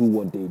outdo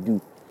what they do.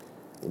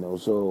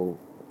 So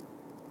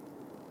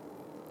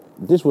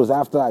this was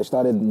after I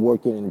started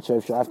working in the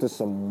chef shop. After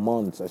some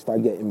months, I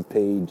started getting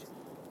paid.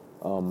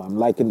 I'm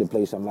liking the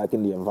place. I'm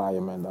liking the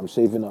environment. I'm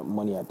saving up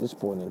money at this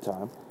point in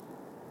time.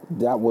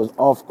 That was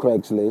off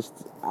Craigslist.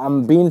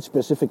 I'm being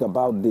specific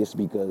about this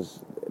because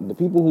the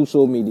people who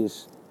sold me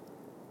this,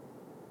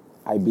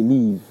 I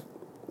believe,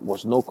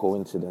 was no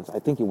coincidence. I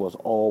think it was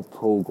all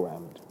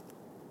programmed.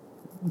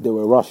 They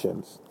were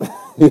Russians.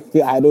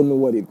 I don't know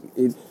what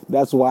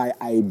that's why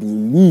I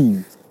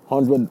believe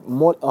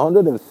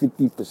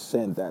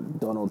 150% that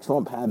Donald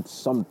Trump had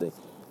something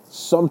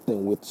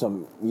with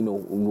some,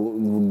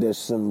 there's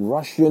some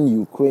Russian,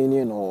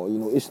 Ukrainian, or,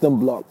 Eastern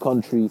Bloc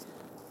country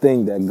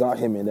thing that got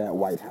him in that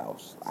White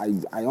House.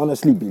 I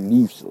honestly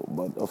believe so,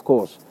 but of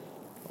course,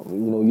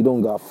 you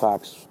don't got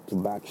facts to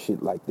back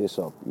shit like this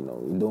up.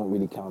 It don't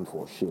really count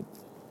for shit.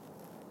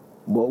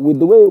 But with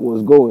the way it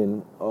was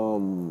going,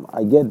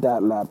 I get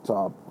that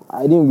laptop.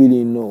 I didn't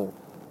really know.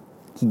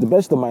 To the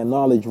best of my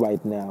knowledge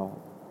right now,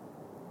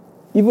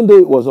 even though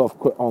it was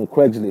on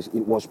Craigslist,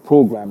 it was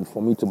programmed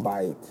for me to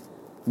buy it.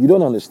 You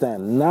don't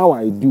understand. Now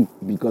I do,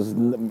 because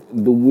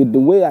with the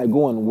way I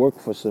go and work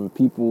for some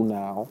people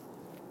now,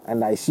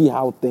 and I see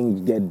how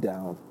things get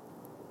down,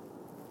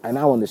 I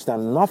now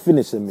understand nothing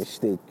is a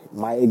mistake.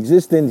 My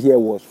existence here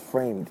was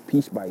framed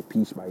piece by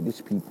piece by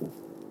these people.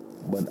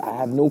 But I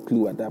had no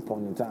clue at that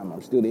point in time.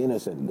 I'm still the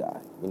innocent guy,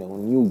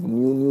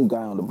 new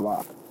guy on the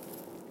block.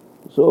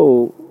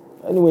 So,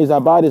 anyways, I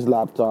bought this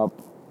laptop,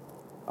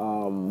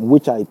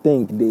 which I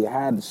think they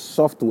had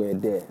software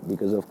there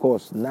because, of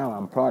course, now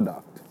I'm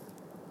product.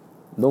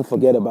 Don't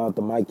forget about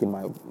the mic in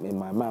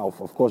my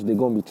mouth. Of course, they're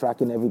gonna be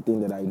tracking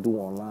everything that I do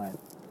online.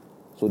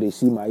 So they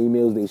see my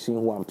emails, they see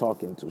who I'm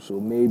talking to. So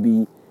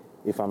maybe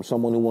if I'm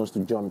someone who wants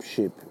to jump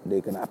ship,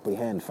 they can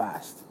apprehend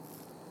fast.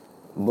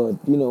 But,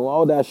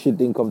 all that shit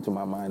didn't come to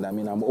my mind. I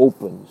mean, I'm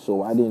open,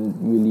 so I didn't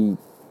really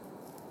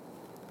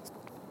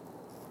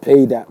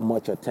pay that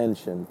much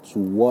attention to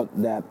what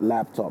that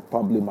laptop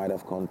probably might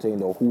have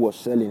contained or who was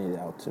selling it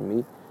out to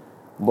me.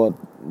 But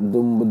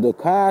the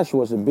cash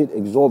was a bit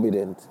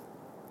exorbitant,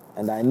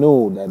 and I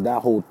know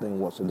that whole thing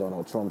was a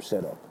Donald Trump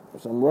setup.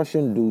 Some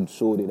Russian dude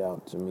sold it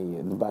out to me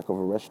at the back of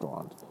a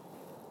restaurant.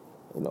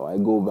 I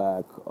go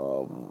back,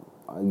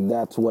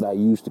 That's what I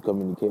use to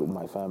communicate with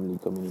my family,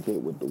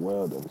 communicate with the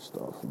world and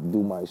stuff,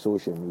 do my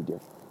social media.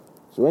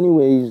 So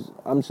anyways,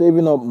 I'm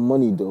saving up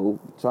money though,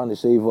 trying to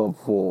save up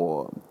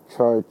for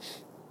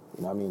church,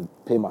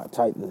 pay my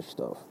tithe and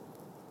stuff,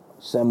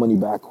 send money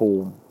back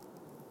home,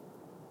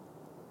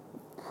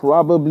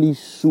 probably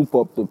soup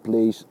up the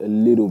place a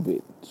little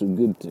bit to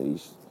good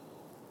taste.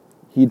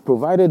 He'd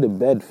provided a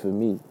bed for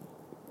me.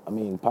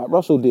 Pat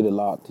Russell did a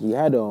lot. He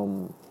had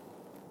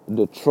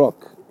the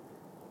truck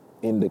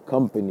in the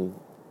company.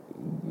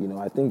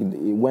 I think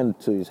it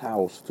went to his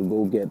house to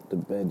go get the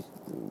bed,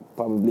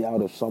 probably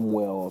out of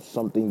somewhere or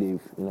something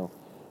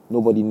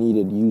nobody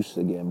needed use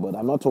again. But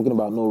I'm not talking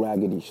about no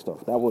raggedy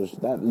stuff.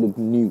 That looked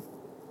new.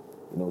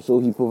 So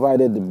he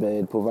provided the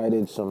bed,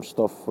 provided some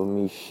stuff for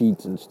me,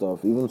 sheets and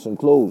stuff, even some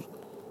clothes.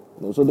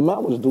 So the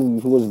man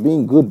he was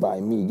being good by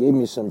me, gave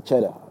me some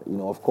cheddar.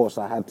 Of course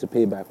I had to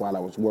pay back while I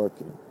was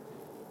working.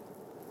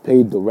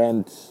 Paid the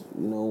rent,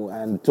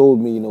 and told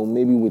me,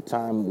 maybe with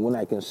time, when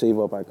I can save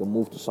up, I can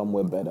move to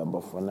somewhere better.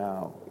 But for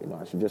now,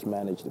 I should just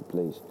manage the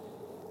place.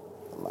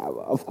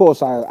 Of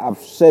course, I've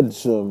said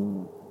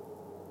some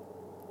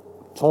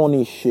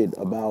tawny shit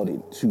about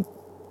it too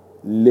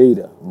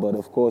later. But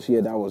of course,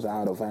 that was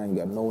out of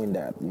anger, knowing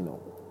that,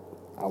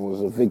 I was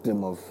a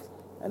victim of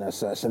an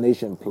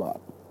assassination plot.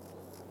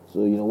 So,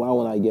 why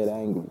would I get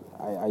angry?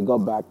 I got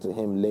back to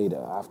him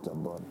later after,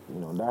 but,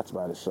 that's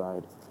by the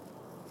side.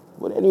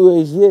 But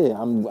anyways,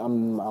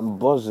 I'm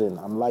buzzing.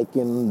 I'm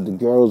liking the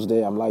girls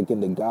there. I'm liking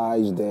the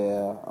guys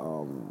there.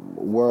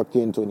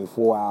 Working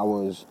 24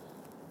 hours.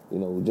 I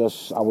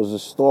was a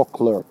store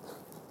clerk.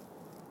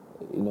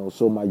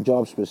 So my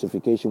job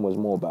specification was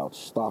more about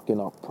stocking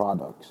up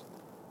products.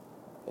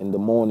 In the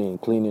morning,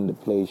 cleaning the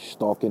place,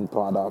 stocking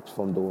products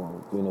from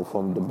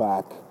the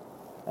back,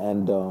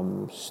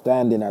 and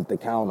standing at the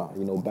counter,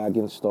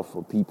 bagging stuff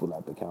for people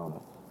at the counter,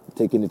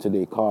 taking it to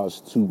their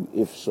cars too,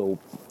 if so,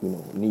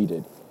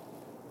 needed.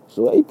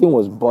 So everything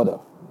was butter.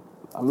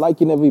 I'm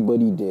liking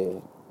everybody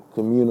there,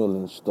 communal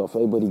and stuff.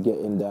 Everybody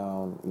getting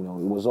down, it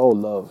was all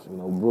love,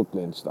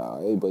 Brooklyn style.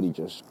 Everybody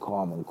just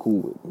calm and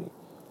cool with me.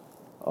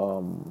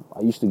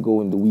 I used to go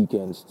in the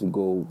weekends to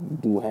go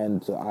do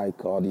hand-to-eye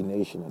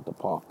coordination at the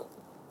park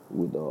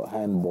with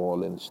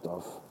handball and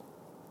stuff,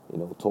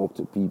 talk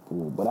to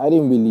people. But I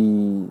didn't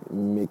really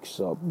mix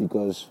up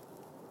because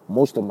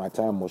most of my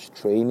time was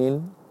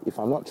training. If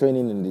I'm not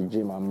training in the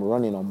gym, I'm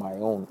running on my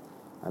own.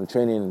 I'm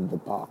training in the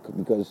park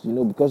because,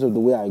 because of the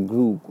way I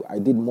grew, I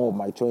did more of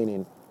my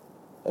training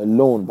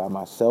alone by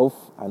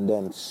myself and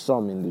then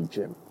some in the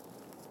gym.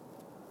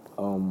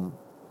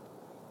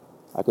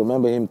 I can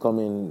remember him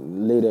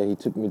coming later. He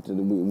took me to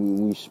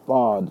we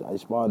sparred. I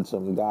sparred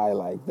some guy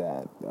like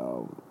that.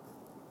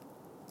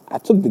 I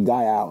took the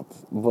guy out,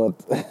 but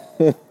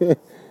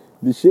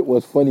the shit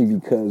was funny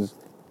because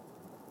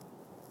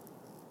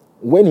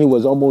when he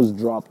was almost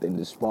dropped in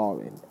the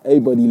sparring,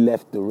 everybody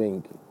left the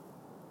ring.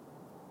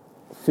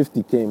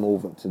 50 came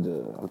over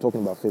to I'm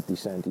talking about 50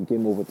 Cent. He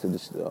came over to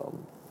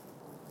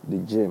the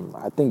gym.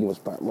 I think it was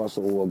Pat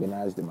Russell who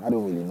organized him. I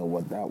don't really know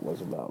what that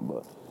was about,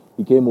 but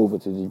he came over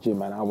to the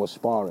gym and I was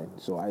sparring,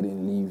 so I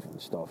didn't leave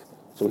and stuff.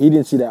 So he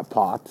didn't see that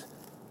part,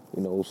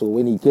 so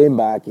when he came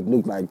back, it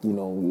looked like, it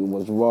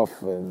was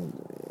rough and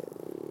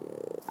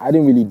I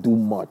didn't really do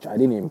much. I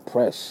didn't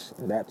impress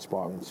in that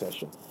sparring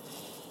session.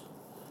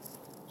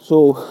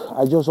 So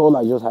all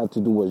I just had to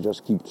do was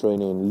just keep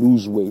training,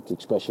 lose weight,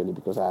 especially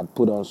because I had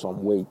put on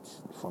some weight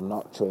from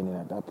not training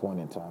at that point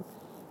in time,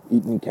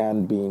 eating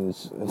canned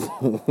beans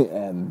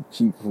and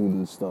cheap food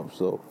and stuff.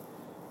 So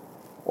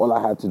all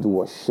I had to do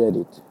was shed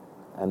it,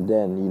 and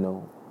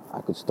then I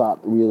could start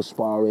real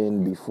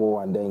sparring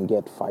before and then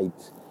get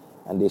fights.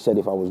 And they said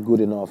if I was good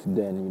enough,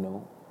 then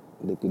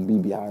they could be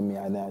behind me,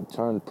 and I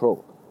turned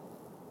pro.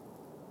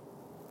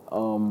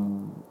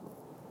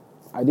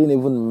 I didn't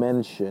even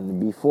mention,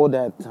 before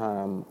that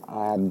time,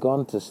 I had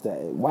gone to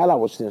while I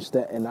was in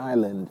Staten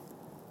Island,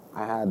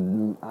 I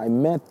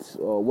met,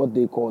 what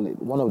they call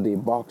it, one of the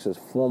boxers,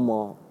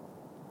 former,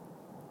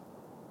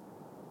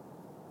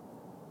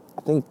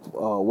 I think,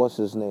 what's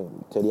his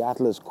name? Teddy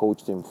Atlas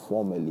coached him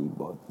formerly,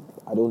 but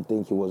I don't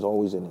think he was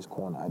always in his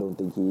corner. I don't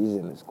think he is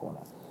in his corner.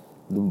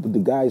 The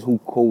guys who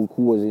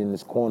was in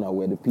his corner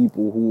were the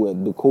people who were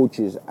the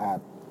coaches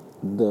at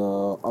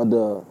the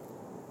other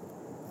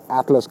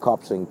Atlas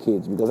Cops and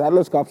Kids, because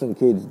Atlas Cops and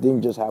Kids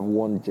didn't just have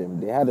one gym.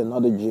 They had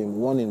another gym,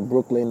 one in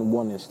Brooklyn,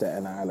 one in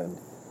Staten Island.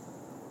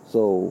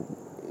 So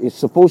it's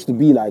supposed to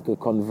be like a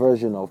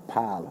conversion of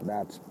PAL,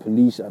 that's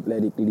Police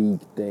Athletic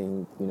League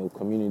thing,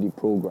 community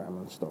program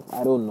and stuff.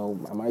 I don't know.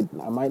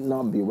 I might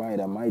not be right.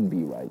 I might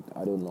be right.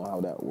 I don't know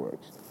how that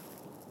works.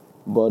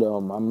 But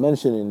I'm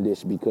mentioning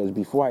this because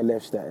before I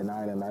left Staten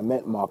Island, I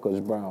met Marcus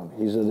Brown.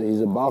 He's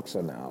a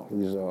boxer now.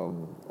 He's a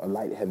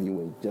light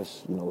heavyweight,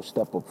 just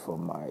step up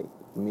from my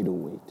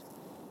middleweight.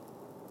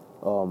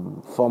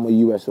 Former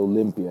U.S.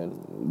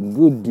 Olympian,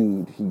 good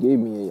dude. He gave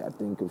me, I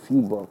think, a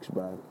few bucks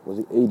back. Was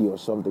it 80 or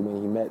something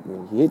when he met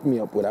me? He hit me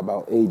up with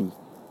about 80.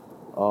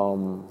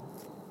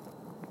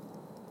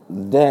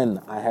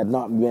 Then I had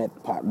not met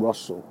Pat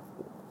Russell.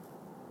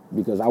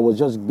 because I was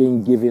just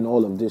being given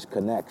all of these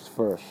connects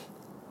first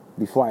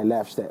before I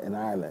left Staten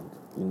Island.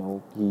 You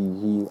know,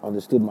 he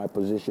understood my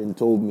position,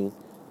 told me,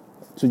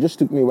 so just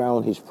took me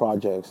around his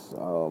projects.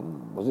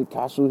 Was it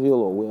Castle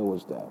Hill or where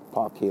was that?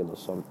 Park Hill or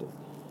something.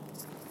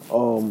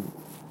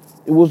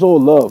 It was all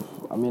love.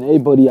 I mean,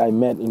 everybody I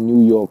met in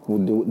New York,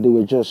 they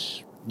were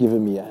just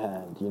giving me a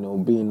hand, you know,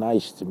 being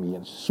nice to me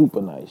and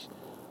super nice.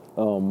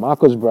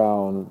 Marcus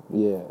Brown,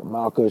 yeah,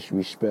 Marcus,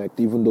 respect.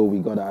 Even though we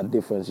got our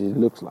differences, it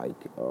looks like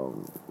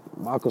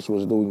Marcus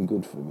was doing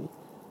good for me,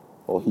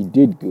 or he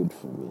did good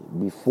for me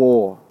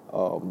before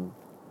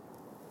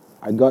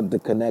I got the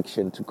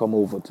connection to come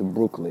over to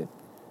Brooklyn,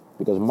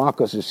 because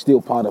Marcus is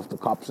still part of the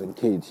Cops and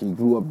Kids. He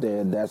grew up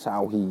there. That's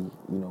how he,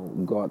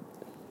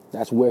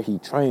 that's where he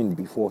trained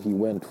before he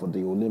went for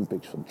the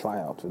Olympics for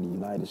tryout for the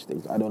United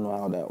States. I don't know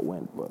how that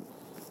went, but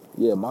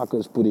yeah,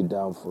 Marcus put it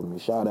down for me.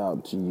 Shout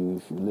out to you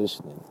if you're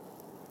listening.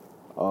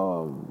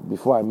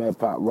 Before I met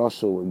Pat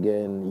Russell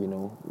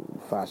again,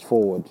 fast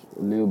forward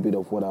a little bit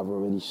of what I've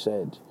already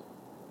said.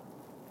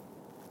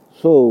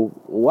 So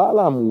while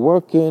I'm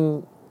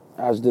working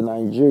as the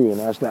Nigerian,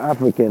 as the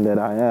African that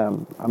I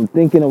am, I'm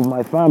thinking of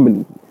my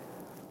family.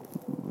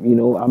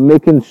 I'm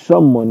making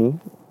some money.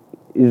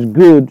 It's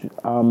good.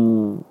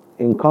 I'm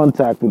in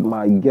contact with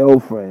my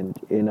girlfriend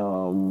in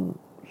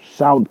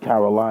South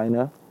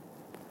Carolina.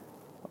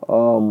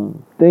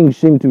 Things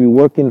seem to be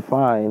working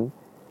fine.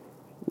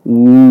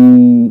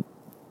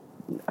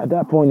 At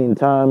that point in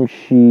time,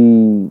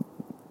 she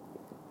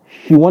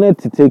wanted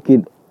to take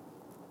it,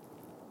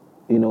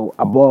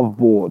 above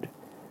board,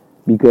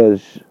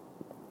 because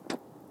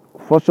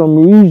for some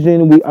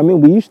reason we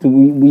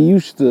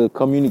used to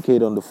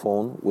communicate on the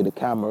phone with the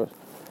camera,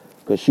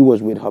 because she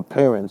was with her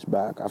parents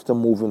back after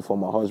moving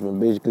from her husband.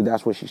 Basically,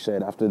 that's what she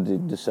said after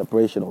the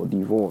separation or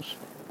divorce.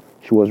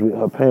 She was with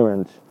her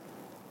parents,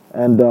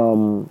 and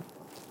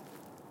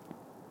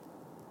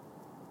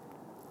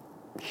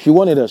she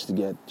wanted us to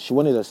get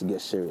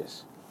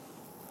serious.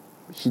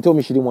 She told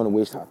me she didn't want to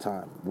waste her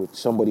time with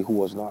somebody who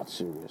was not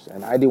serious,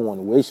 and I didn't want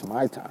to waste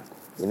my time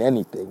in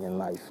anything in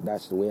life.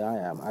 That's the way I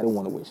am. I didn't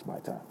want to waste my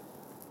time.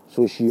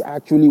 So she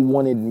actually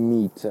wanted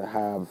me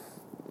to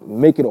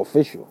make it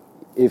official.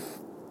 If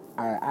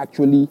I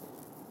actually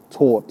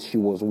thought she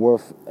was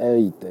worth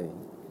everything,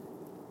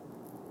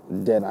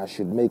 then I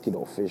should make it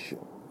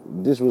official.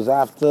 This was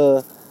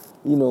after,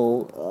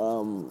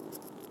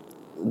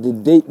 the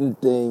dating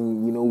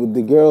thing, with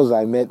the girls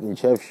I met in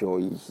Chef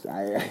Shows.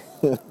 I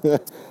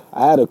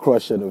had a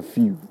crush on a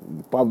few.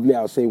 Probably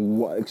I'll say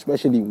one,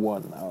 especially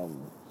one. I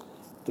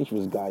think she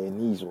was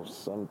Guyanese or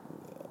something,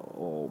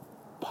 or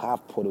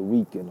half Puerto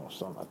Rican or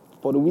something.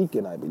 Puerto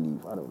Rican, I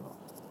believe. I don't know.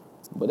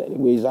 But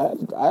anyways, I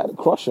had a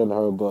crush on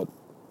her, but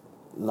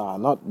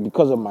not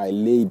because of my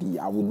lady.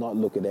 I would not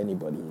look at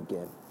anybody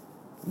again.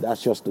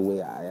 That's just the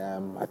way I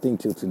am. I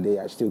think till today,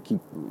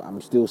 I'm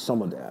still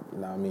some of that. You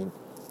know what I mean?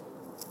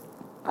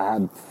 I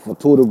had, for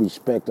total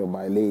respect of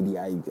my lady,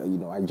 I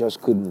just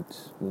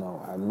couldn't,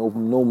 I had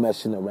no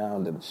messing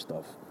around and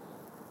stuff.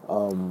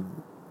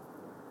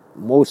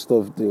 Most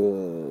of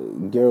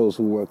the girls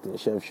who worked in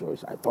Chef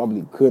Shows, I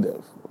probably could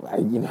have.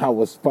 I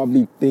was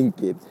probably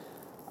thinking,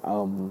 I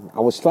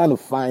was trying to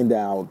find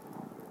out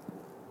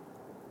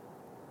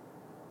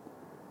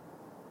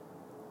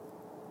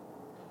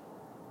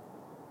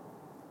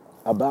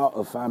about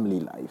a family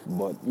life,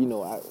 but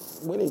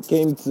when it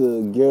came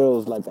to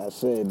girls, like I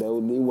said, there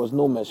was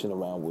no messing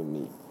around with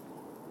me.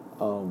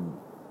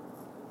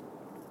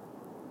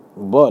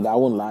 But I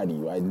won't lie to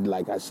you.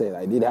 Like I said,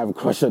 I did have a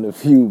crush on a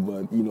few,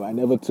 but I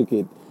never took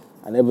it.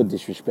 I never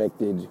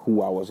disrespected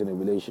who I was in a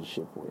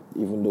relationship with,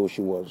 even though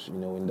she was,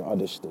 in the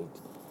other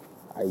state.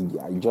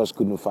 I just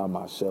couldn't find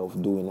myself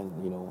doing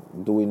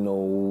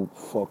no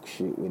fuck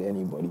shit with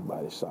anybody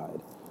by the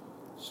side.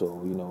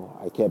 So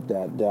I kept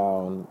that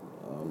down,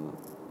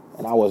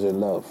 and I was in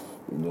love.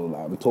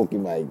 I'm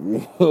talking like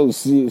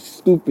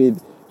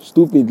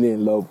stupidly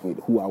in love with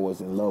who I was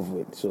in love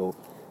with. So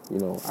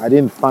I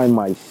didn't find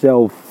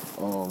myself.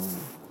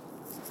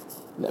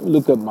 Let me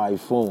look at my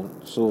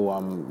phone.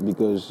 So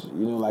because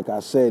like I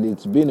said,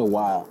 it's been a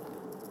while.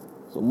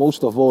 So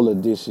most of all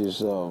of this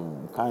is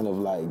kind of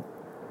like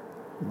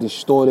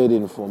distorted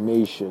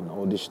information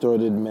or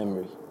distorted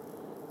memory.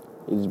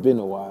 It's been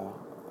a while.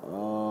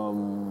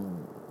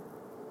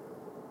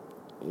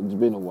 It's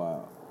been a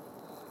while.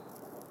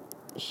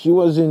 She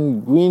was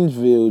in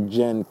Greensville,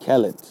 Jen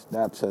Kellett.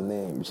 That's her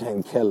name,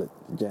 Jen Kellett.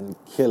 Jen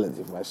Kellett,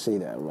 if I say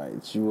that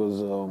right. She was,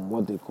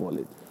 what they call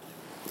it,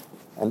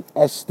 an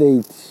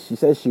estate. She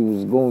said she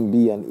was going to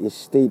be an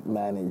estate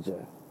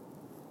manager,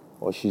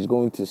 or she's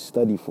going to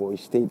study for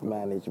estate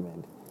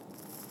management.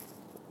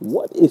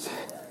 What is...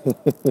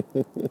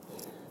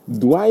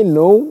 Do I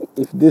know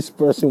if this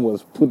person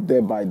was put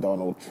there by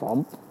Donald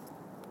Trump?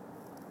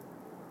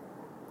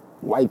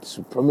 White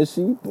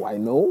supremacy? Do I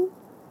know?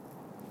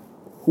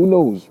 Who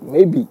knows?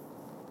 Maybe.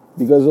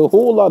 Because a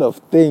whole lot of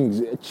things,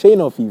 a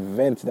chain of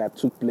events that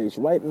took place.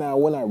 Right now,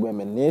 when I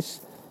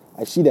reminisce,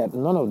 I see that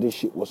none of this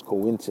shit was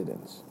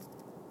coincidence.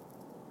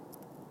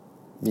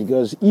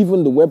 Because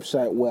even the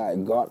website where I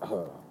got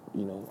her,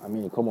 I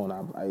mean, come on,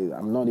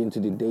 I'm not into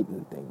the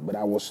dating thing, but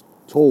I was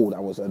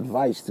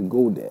advised to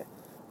go there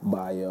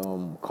by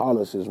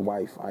Carlos's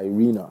wife,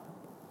 Irina,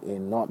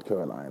 in North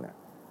Carolina.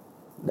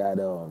 That,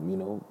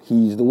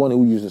 he's the one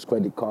who used his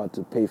credit card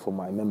to pay for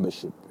my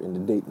membership in the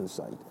dating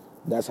site.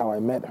 That's how I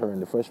met her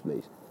in the first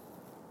place.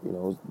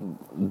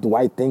 Do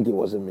I think it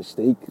was a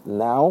mistake?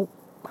 Now,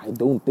 I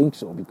don't think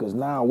so, because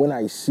now when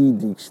I see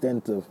the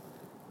extent of,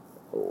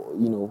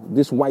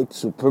 this white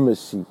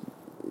supremacy,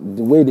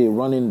 the way they're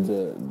running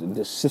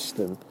the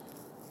system,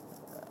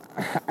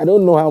 I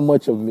don't know how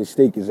much of a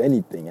mistake is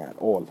anything at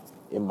all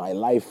in my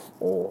life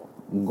or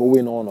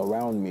going on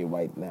around me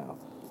right now.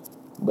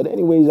 But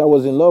anyways, I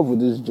was in love with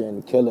this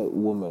Jen Keller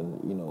woman,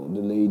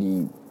 the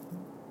lady.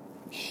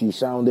 She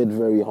sounded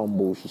very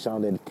humble. She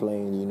sounded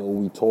plain,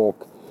 we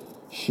talk.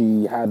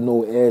 She had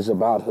no airs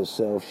about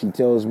herself. She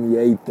tells me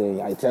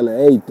anything. I tell her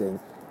anything.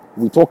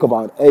 We talk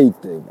about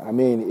anything. I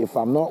mean, if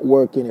I'm not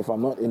working, if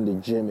I'm not in the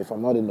gym, if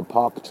I'm not in the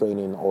park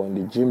training or in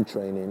the gym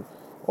training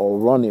or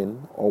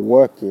running or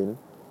working,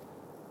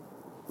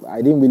 I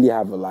didn't really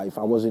have a life.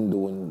 I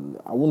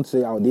wouldn't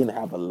say I didn't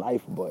have a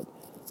life, but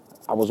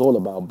I was all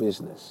about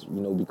business.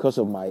 Because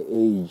of my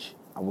age,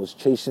 I was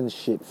chasing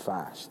shit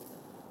fast.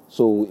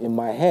 So in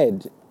my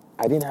head,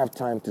 I didn't have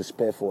time to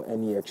spare for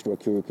any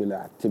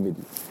extracurricular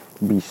activity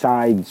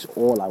besides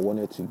all I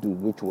wanted to do,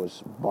 which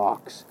was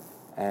box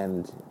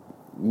and,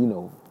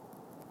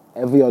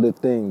 every other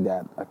thing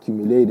that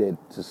accumulated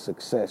to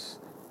success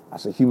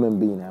as a human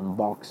being and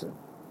boxing.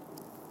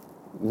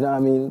 You know what I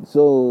mean?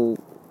 So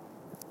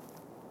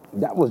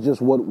that was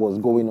just what was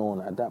going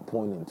on at that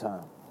point in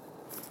time.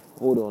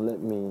 Hold on,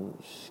 let me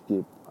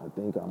skip. I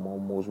think I'm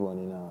almost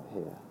running out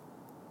here.